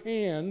need your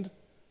hand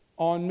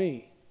on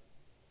me.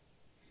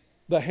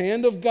 The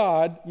hand of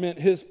God meant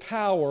His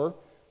power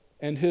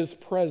and His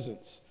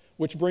presence,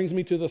 which brings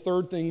me to the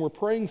third thing we're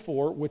praying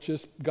for, which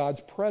is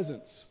God's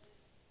presence.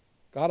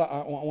 God,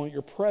 I want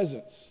your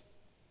presence.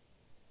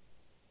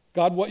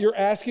 God, what you're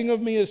asking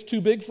of me is too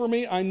big for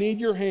me. I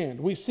need your hand.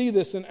 We see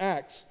this in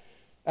Acts.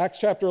 Acts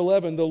chapter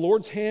 11, the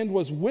Lord's hand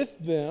was with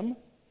them,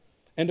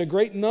 and a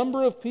great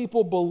number of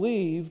people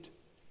believed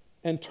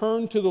and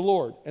turned to the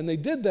Lord. And they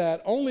did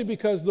that only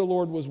because the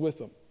Lord was with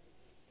them.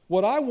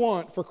 What I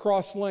want for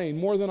Cross Lane,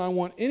 more than I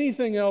want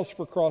anything else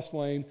for Cross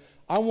Lane,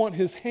 I want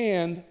His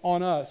hand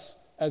on us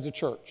as a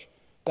church.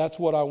 That's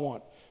what I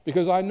want.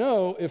 Because I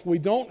know if we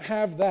don't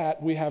have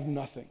that, we have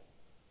nothing.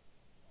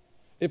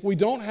 If we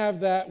don't have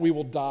that, we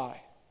will die.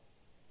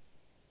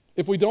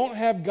 If we don't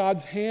have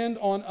God's hand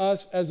on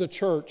us as a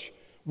church,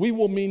 we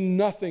will mean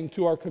nothing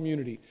to our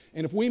community.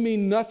 And if we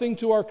mean nothing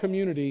to our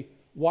community,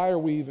 why are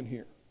we even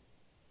here?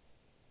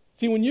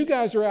 See, when you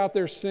guys are out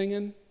there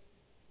singing,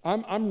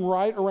 I'm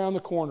right around the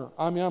corner.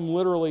 I mean, I'm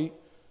literally,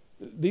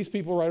 these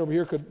people right over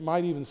here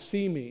might even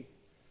see me.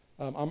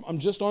 I'm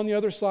just on the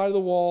other side of the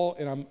wall,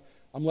 and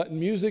I'm letting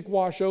music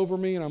wash over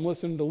me, and I'm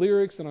listening to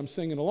lyrics, and I'm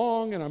singing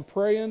along, and I'm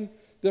praying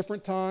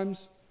different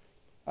times.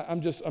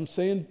 I'm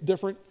saying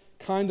different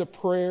kind of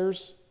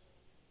prayers.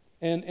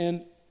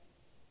 And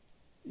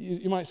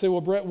you might say,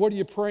 well, Brett, what are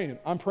you praying?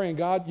 I'm praying,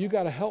 God, you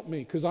got to help me,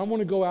 because I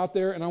want to go out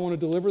there and I want to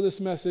deliver this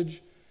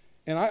message.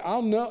 And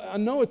I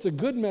know it's a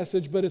good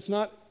message, but it's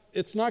not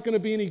going to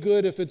be any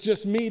good if it's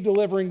just me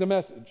delivering the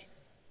message.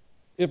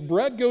 If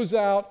Brett goes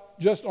out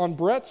just on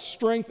Brett's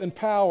strength and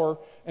power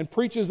and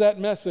preaches that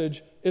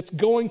message, it's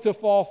going to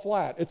fall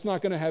flat. It's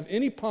not going to have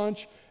any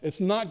punch. It's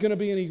not going to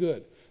be any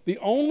good. The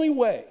only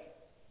way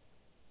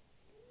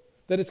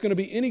that it's going to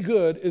be any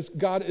good is,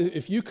 God,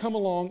 if you come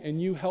along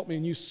and you help me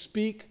and you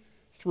speak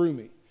through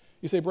me.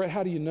 You say, Brett,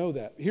 how do you know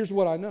that? Here's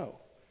what I know.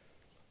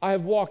 I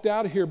have walked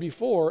out of here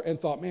before and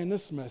thought, man,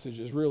 this message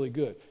is really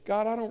good.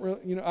 God, I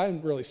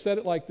haven't really said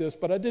it like this,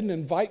 but I didn't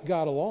invite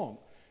God along.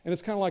 And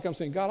it's kind of like I'm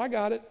saying, God, I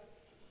got it.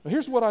 But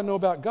here's what I know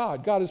about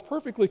God. God is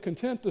perfectly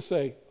content to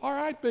say, all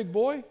right, big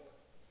boy.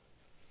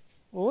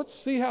 Well, let's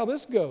see how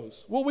this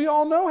goes. Well, we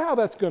all know how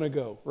that's going to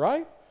go,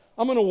 right?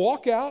 I'm going to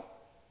walk out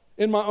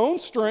in my own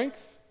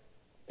strength,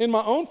 in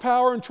my own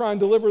power and try and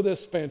deliver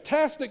this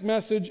fantastic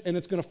message, and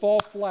it's going to fall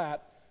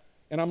flat.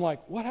 And I'm like,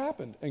 what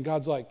happened? And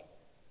God's like,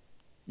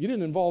 you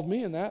didn't involve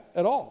me in that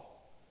at all.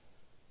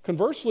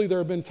 Conversely, there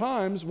have been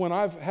times when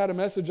I've had a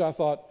message I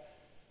thought,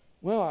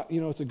 well,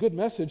 it's a good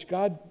message.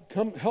 God,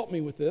 come help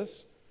me with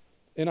this.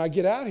 And I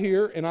get out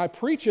here and I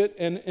preach it,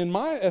 and in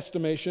my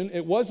estimation,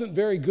 it wasn't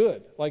very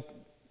good. Like,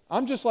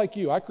 I'm just like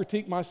you. I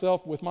critique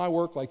myself with my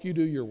work like you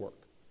do your work.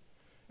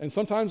 And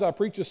sometimes I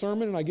preach a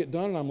sermon and I get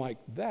done and I'm like,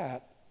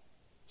 that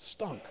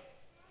stunk.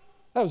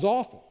 That was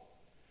awful.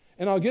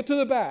 And I'll get to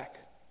the back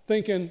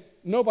thinking,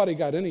 nobody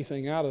got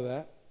anything out of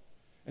that.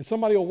 And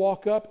somebody will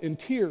walk up in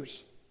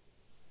tears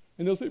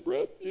and they'll say,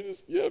 Brett,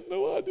 you have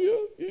no idea.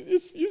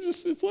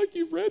 It's like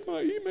you read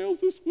my emails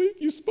this week.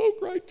 You spoke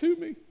right to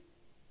me.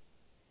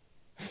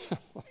 I'm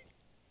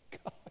like,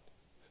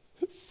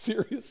 God,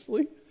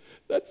 seriously?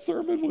 That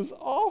sermon was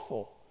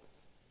awful.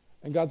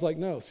 And God's like,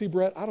 no, see,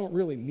 Brett, I don't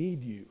really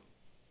need you.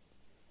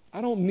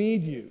 I don't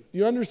need you.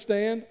 You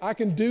understand? I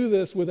can do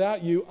this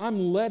without you.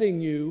 I'm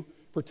letting you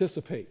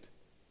participate.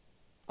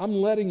 I'm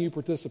letting you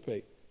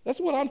participate. That's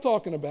what I'm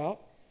talking about.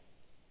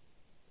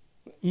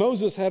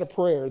 Moses had a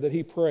prayer that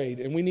he prayed,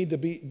 and we need to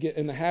get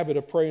in the habit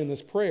of praying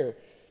this prayer,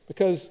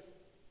 because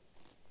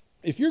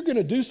if you're going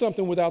to do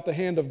something without the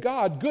hand of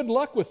God, good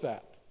luck with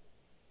that.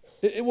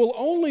 It will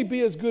only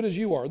be as good as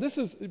you are.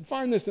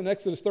 Find this in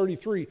Exodus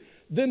 33.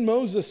 Then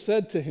Moses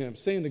said to him,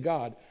 saying to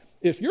God,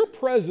 if your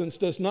presence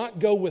does not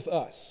go with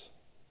us,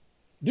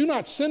 do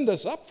not send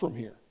us up from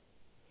here.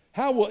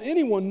 How will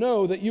anyone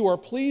know that you are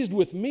pleased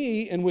with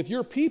me and with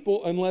your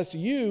people unless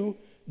you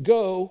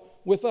go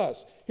with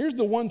us? Here's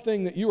the one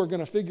thing that you are going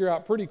to figure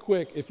out pretty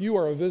quick if you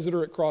are a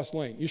visitor at Cross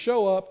Lane. You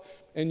show up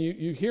and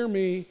you hear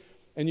me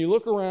and you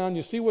look around,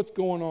 you see what's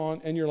going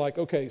on, and you're like,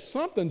 okay,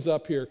 something's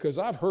up here because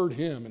I've heard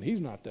him and he's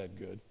not that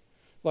good.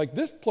 Like,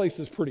 this place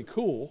is pretty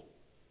cool.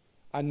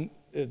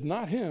 It's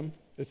not him.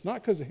 It's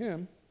not because of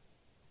him.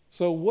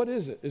 So what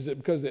is it? Is it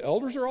because the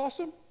elders are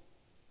awesome?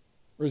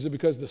 Or is it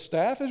because the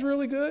staff is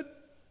really good?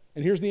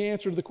 And here's the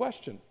answer to the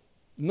question.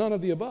 None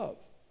of the above.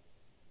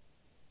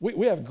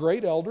 We have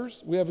great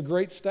elders. We have a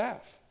great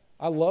staff.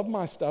 I love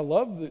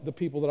the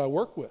people that I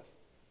work with.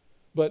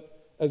 But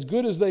as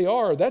good as they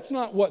are, that's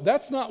not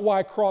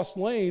why Cross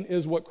Lane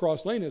is what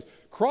Cross Lane is.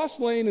 Cross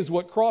Lane is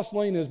what Cross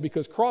Lane is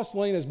because Cross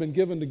Lane has been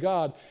given to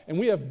God, and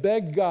we have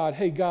begged God,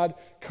 hey, God,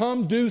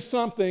 come do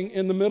something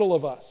in the middle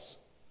of us.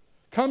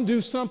 Come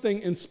do something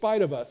in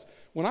spite of us.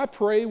 When I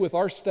pray with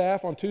our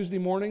staff on Tuesday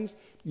mornings,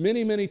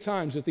 many, many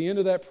times at the end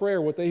of that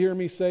prayer, what they hear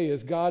me say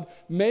is, God,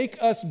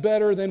 make us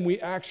better than we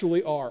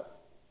actually are.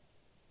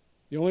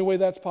 The only way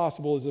that's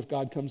possible is if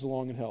God comes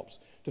along and helps.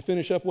 To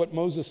finish up what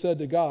Moses said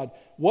to God,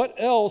 what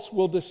else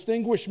will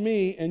distinguish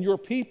me and your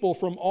people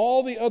from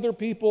all the other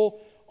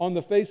people on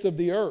the face of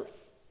the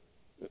earth?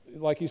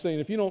 Like he's saying,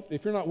 if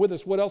you're not with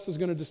us, what else is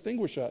going to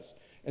distinguish us?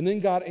 And then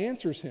God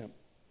answers him,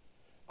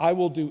 I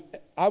will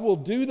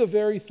do the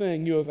very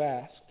thing you have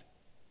asked,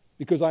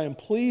 because I am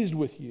pleased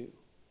with you,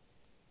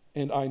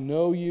 and I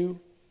know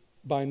you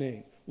by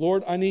name.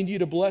 Lord, I need you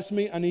to bless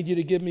me. I need you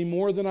to give me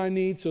more than I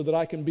need so that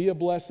I can be a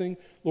blessing.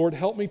 Lord,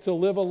 help me to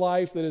live a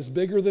life that is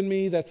bigger than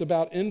me, that's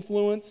about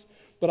influence.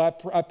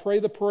 But I pray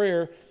the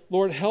prayer,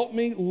 Lord, help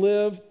me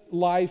live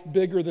life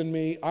bigger than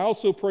me. I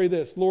also pray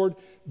this, Lord,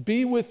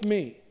 be with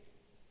me,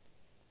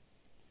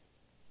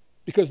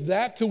 because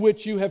that to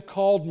which you have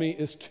called me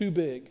is too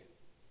big.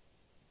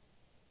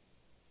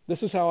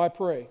 This is how I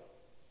pray.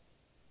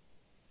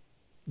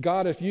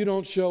 God, if you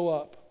don't show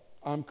up,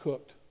 I'm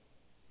cooked.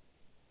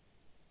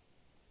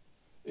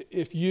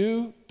 If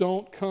you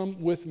don't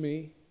come with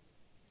me,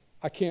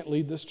 I can't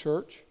lead this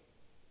church.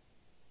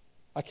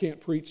 I can't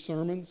preach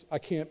sermons. I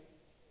can't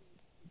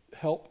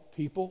help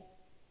people.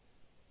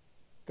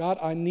 God,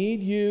 I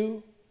need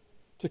you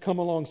to come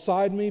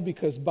alongside me,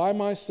 because by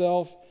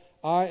myself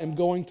I am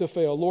going to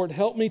fail. Lord,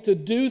 help me to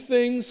do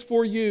things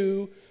for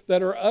you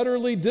that are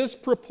utterly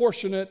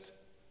disproportionate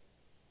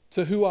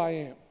to who I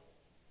am.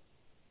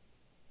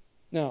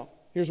 Now,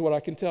 here's what I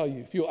can tell you.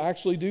 If you'll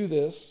actually do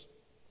this,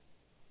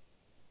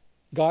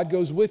 God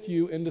goes with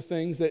you into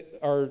things that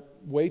are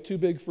way too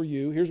big for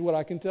you. Here's what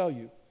I can tell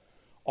you.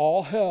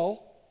 All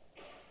hell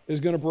is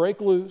going to break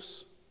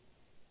loose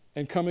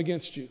and come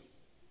against you.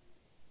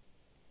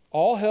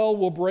 All hell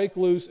will break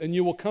loose and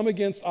you will come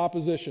against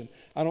opposition.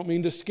 I don't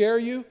mean to scare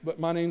you, but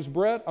my name's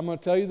Brett. I'm going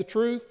to tell you the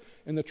truth.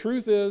 And the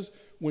truth is,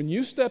 when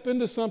you step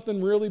into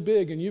something really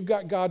big and you've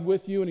got God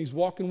with you and He's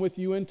walking with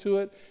you into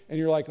it, and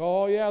you're like,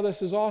 oh yeah,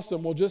 this is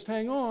awesome. Well, just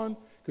hang on,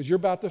 because you're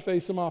about to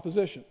face some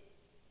opposition.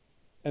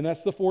 And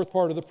that's the fourth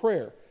part of the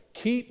prayer.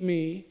 Keep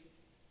me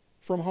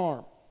from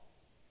harm.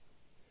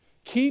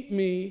 Keep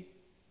me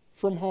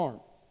from harm.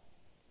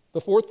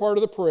 The fourth part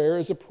of the prayer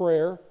is a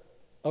prayer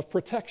of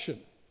protection.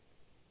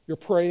 You're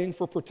praying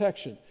for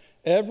protection.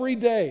 Every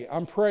day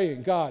I'm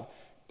praying, God,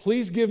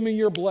 please give me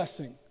your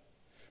blessing.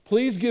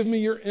 Please give me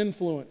your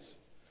influence.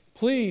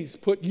 Please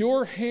put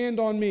your hand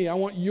on me. I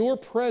want your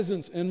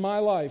presence in my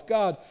life.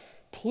 God,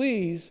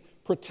 please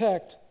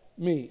protect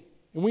me.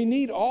 And we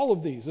need all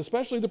of these,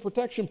 especially the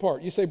protection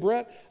part. You say,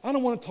 Brett, I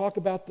don't want to talk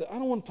about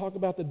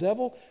the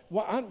devil.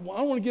 Well, I don't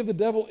want to give the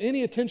devil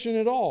any attention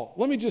at all.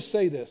 Let me just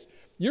say this.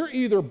 You're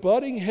either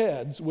butting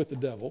heads with the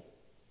devil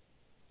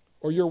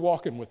or you're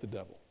walking with the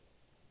devil.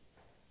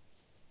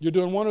 You're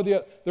doing one or the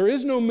other. There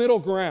is no middle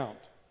ground.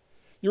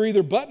 You're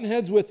either butting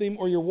heads with him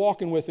or you're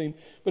walking with him.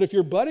 But if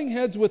you're butting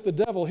heads with the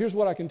devil, here's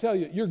what I can tell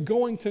you. You're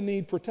going to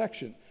need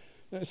protection.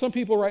 Now, some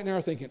people right now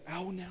are thinking,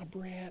 oh, now,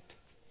 Brett,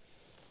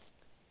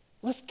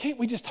 can't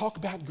we just talk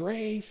about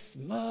grace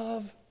and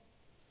love?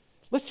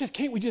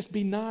 Can't we just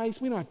be nice?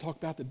 We don't have to talk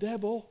about the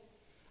devil.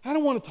 I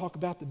don't want to talk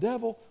about the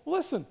devil. Well,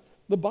 listen,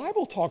 the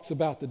Bible talks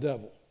about the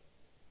devil.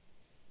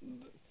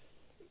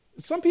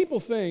 Some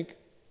people think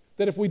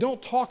that if we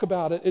don't talk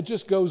about it, it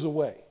just goes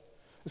away.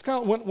 It's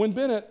kind of when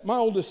Bennett, my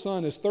oldest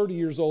son, is 30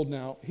 years old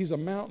now. He's a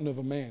mountain of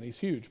a man. He's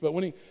huge. But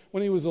when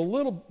he was a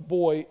little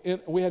boy,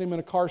 we had him in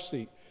a car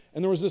seat.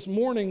 And there was this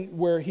morning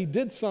where he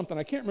did something.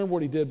 I can't remember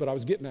what he did, but I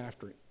was getting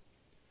after him.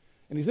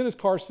 And he's in his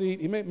car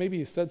seat. Maybe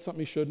he said something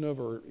he shouldn't have,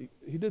 or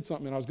he did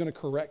something, and I was going to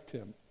correct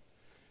him.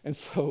 And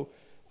so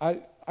I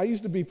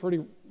used to be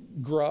pretty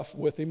gruff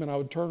with him, and I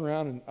would turn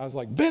around, and I was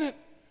like, Bennett!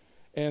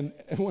 And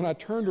when I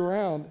turned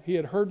around, he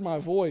had heard my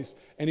voice,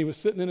 and he was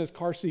sitting in his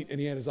car seat, and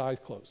he had his eyes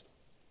closed.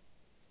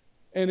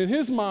 And in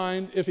his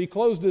mind, if he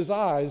closed his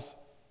eyes,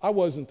 I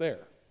wasn't there,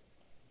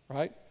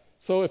 right?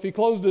 So if he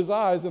closed his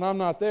eyes and I'm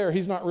not there,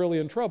 he's not really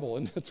in trouble.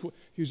 And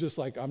he was just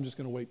like, I'm just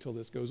going to wait till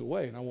this goes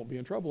away and I won't be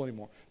in trouble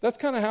anymore. That's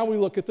kind of how we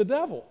look at the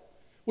devil.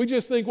 We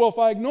just think, well, if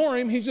I ignore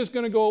him, he's just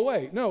going to go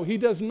away. No, he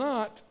does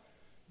not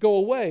go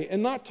away.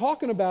 And not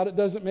talking about it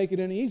doesn't make it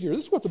any easier.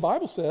 This is what the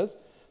Bible says.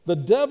 The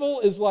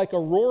devil is like a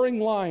roaring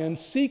lion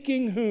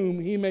seeking whom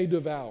he may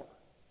devour.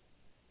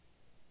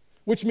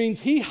 Which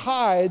means he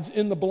hides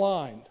in the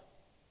blind.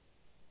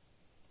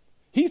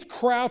 He's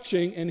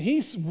crouching and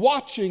he's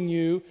watching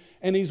you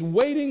and he's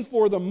waiting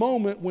for the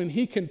moment when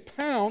he can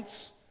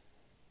pounce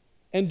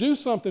and do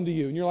something to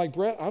you. And you're like,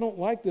 Brett, I don't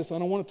like this. I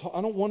don't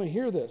want to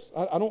hear this.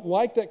 I don't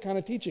like that kind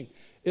of teaching.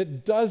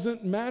 It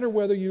doesn't matter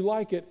whether you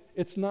like it.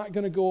 It's not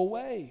going to go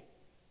away.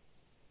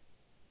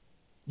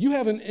 You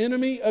have an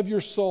enemy of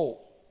your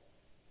soul.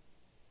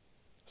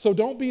 So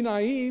don't be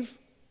naive.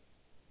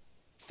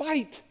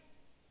 Fight.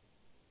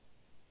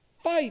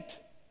 Fight.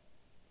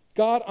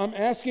 God, I'm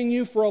asking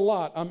you for a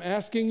lot. I'm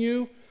asking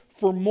you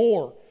for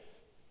more.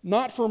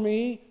 Not for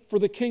me, for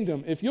the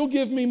kingdom. If you'll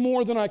give me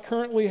more than I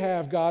currently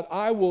have, God,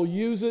 I will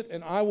use it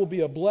and I will be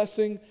a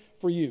blessing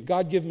for you.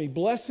 God, give me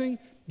blessing,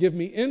 give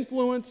me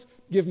influence,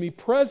 give me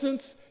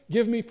presence,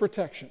 give me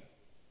protection.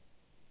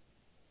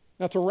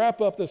 Now, to wrap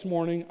up this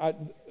morning, I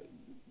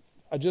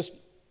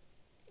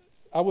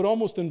would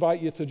almost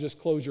invite you to just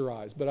close your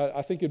eyes, but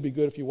I think it'd be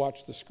good if you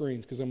watch the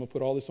screens because I'm going to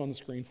put all this on the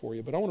screen for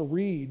you. But I want to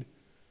read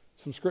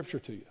some scripture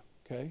to you,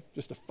 okay,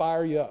 just to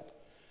fire you up.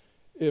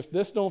 If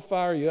this don't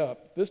fire you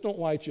up, this don't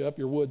light you up,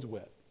 your wood's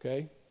wet,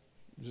 okay?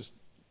 Just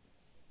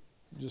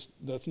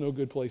that's no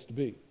good place to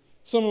be.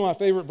 Some of my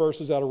favorite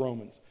verses out of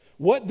Romans.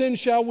 What then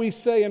shall we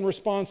say in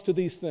response to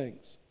these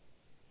things?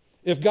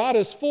 If God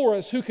is for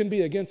us, who can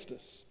be against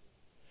us?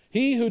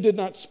 He who did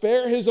not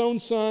spare his own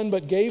son,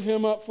 but gave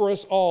him up for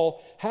us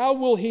all, how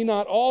will he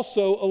not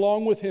also,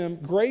 along with him,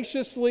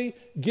 graciously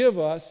give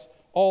us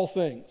all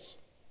things?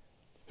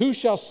 Who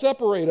shall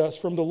separate us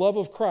from the love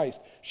of Christ?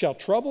 Shall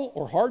trouble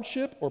or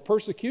hardship or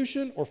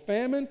persecution or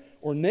famine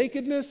or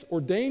nakedness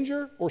or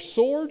danger or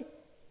sword?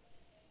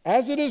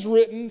 As it is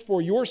written, for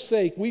your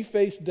sake we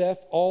face death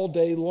all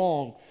day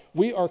long.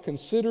 We are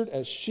considered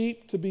as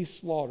sheep to be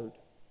slaughtered.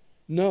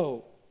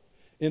 No,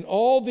 in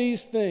all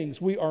these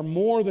things we are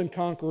more than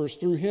conquerors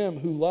through him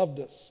who loved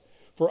us.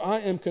 For I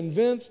am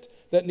convinced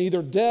that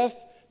neither death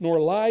nor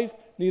life,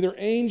 neither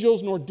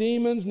angels nor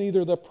demons,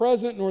 neither the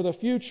present nor the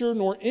future,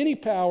 nor any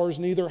powers,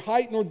 neither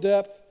height nor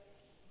depth,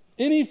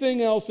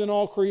 anything else in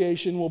all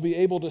creation will be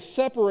able to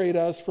separate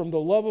us from the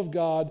love of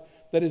God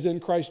that is in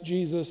Christ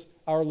Jesus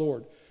our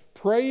Lord.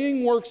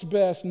 Praying works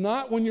best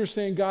not when you're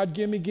saying, God,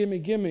 give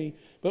me,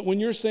 but when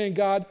you're saying,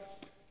 God,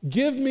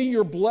 give me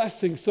your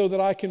blessing so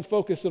that I can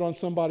focus it on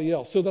somebody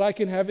else, so that I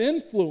can have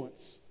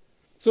influence,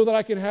 so that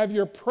I can have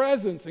your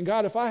presence. And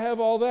God, if I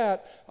have all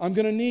that, I'm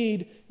going to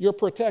need your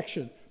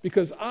protection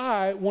because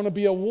I want to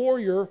be a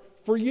warrior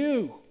for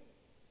you.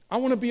 I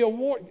want to be a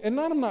warrior. And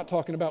I'm not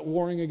talking about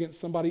warring against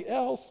somebody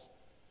else.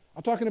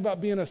 I'm talking about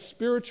being a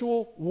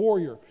spiritual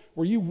warrior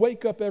where you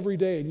wake up every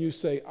day and you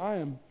say, I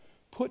am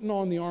putting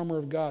on the armor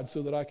of God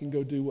so that I can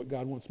go do what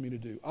God wants me to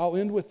do. I'll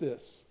end with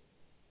this.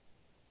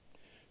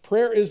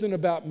 Prayer isn't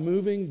about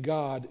moving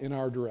God in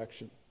our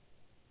direction.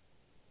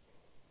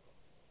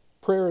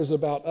 Prayer is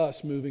about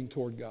us moving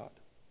toward God.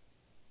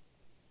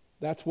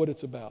 That's what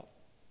it's about.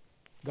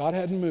 God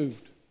hadn't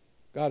moved.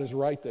 God is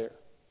right there.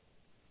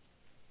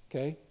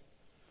 Okay?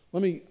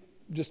 Let me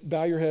just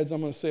bow your heads.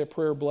 I'm going to say a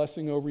prayer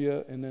blessing over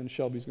you, and then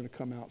Shelby's going to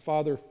come out.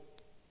 Father,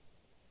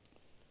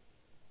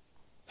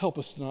 help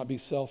us to not be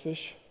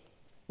selfish.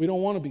 We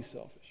don't want to be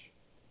selfish.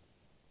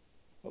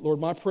 But Lord,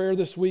 my prayer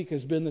this week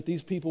has been that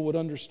these people would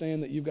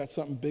understand that you've got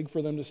something big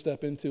for them to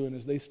step into, and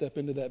as they step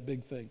into that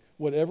big thing,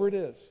 whatever it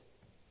is,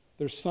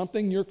 there's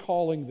something you're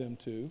calling them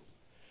to,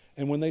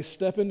 and when they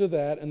step into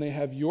that and they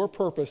have your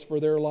purpose for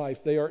their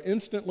life, they are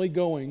instantly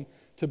going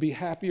to be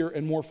happier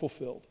and more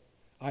fulfilled.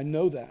 I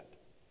know that.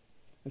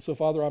 And so,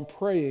 Father, I'm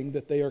praying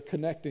that they are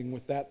connecting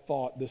with that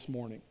thought this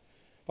morning.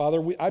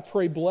 Father, I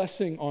pray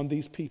blessing on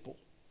these people,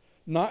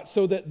 not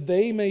so that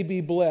they may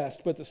be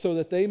blessed, but so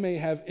that they may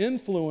have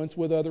influence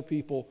with other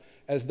people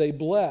as they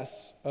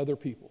bless other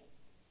people.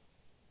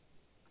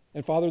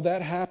 And Father,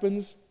 that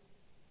happens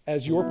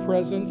as your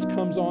presence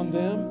comes on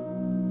them.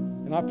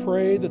 And I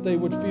pray that they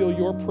would feel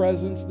your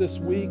presence this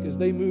week as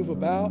they move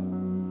about,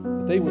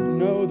 that they would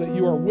know that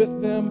you are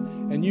with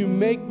them and you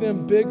make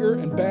them bigger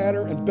and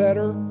badder and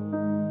better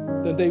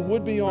than they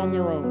would be on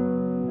their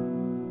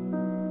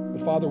own.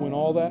 But Father, when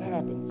all that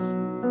happens,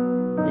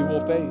 we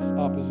will face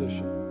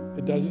opposition.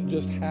 It doesn't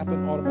just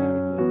happen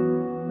automatically.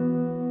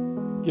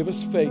 Give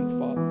us faith,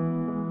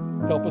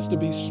 Father. Help us to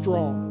be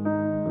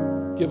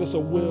strong. Give us a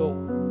will.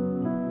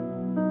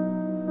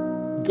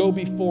 Go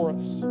before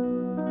us.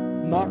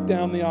 Knock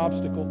down the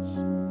obstacles.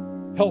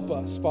 Help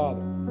us,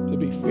 Father, to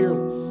be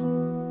fearless.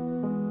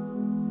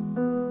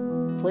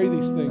 Pray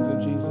these things in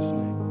Jesus'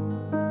 name.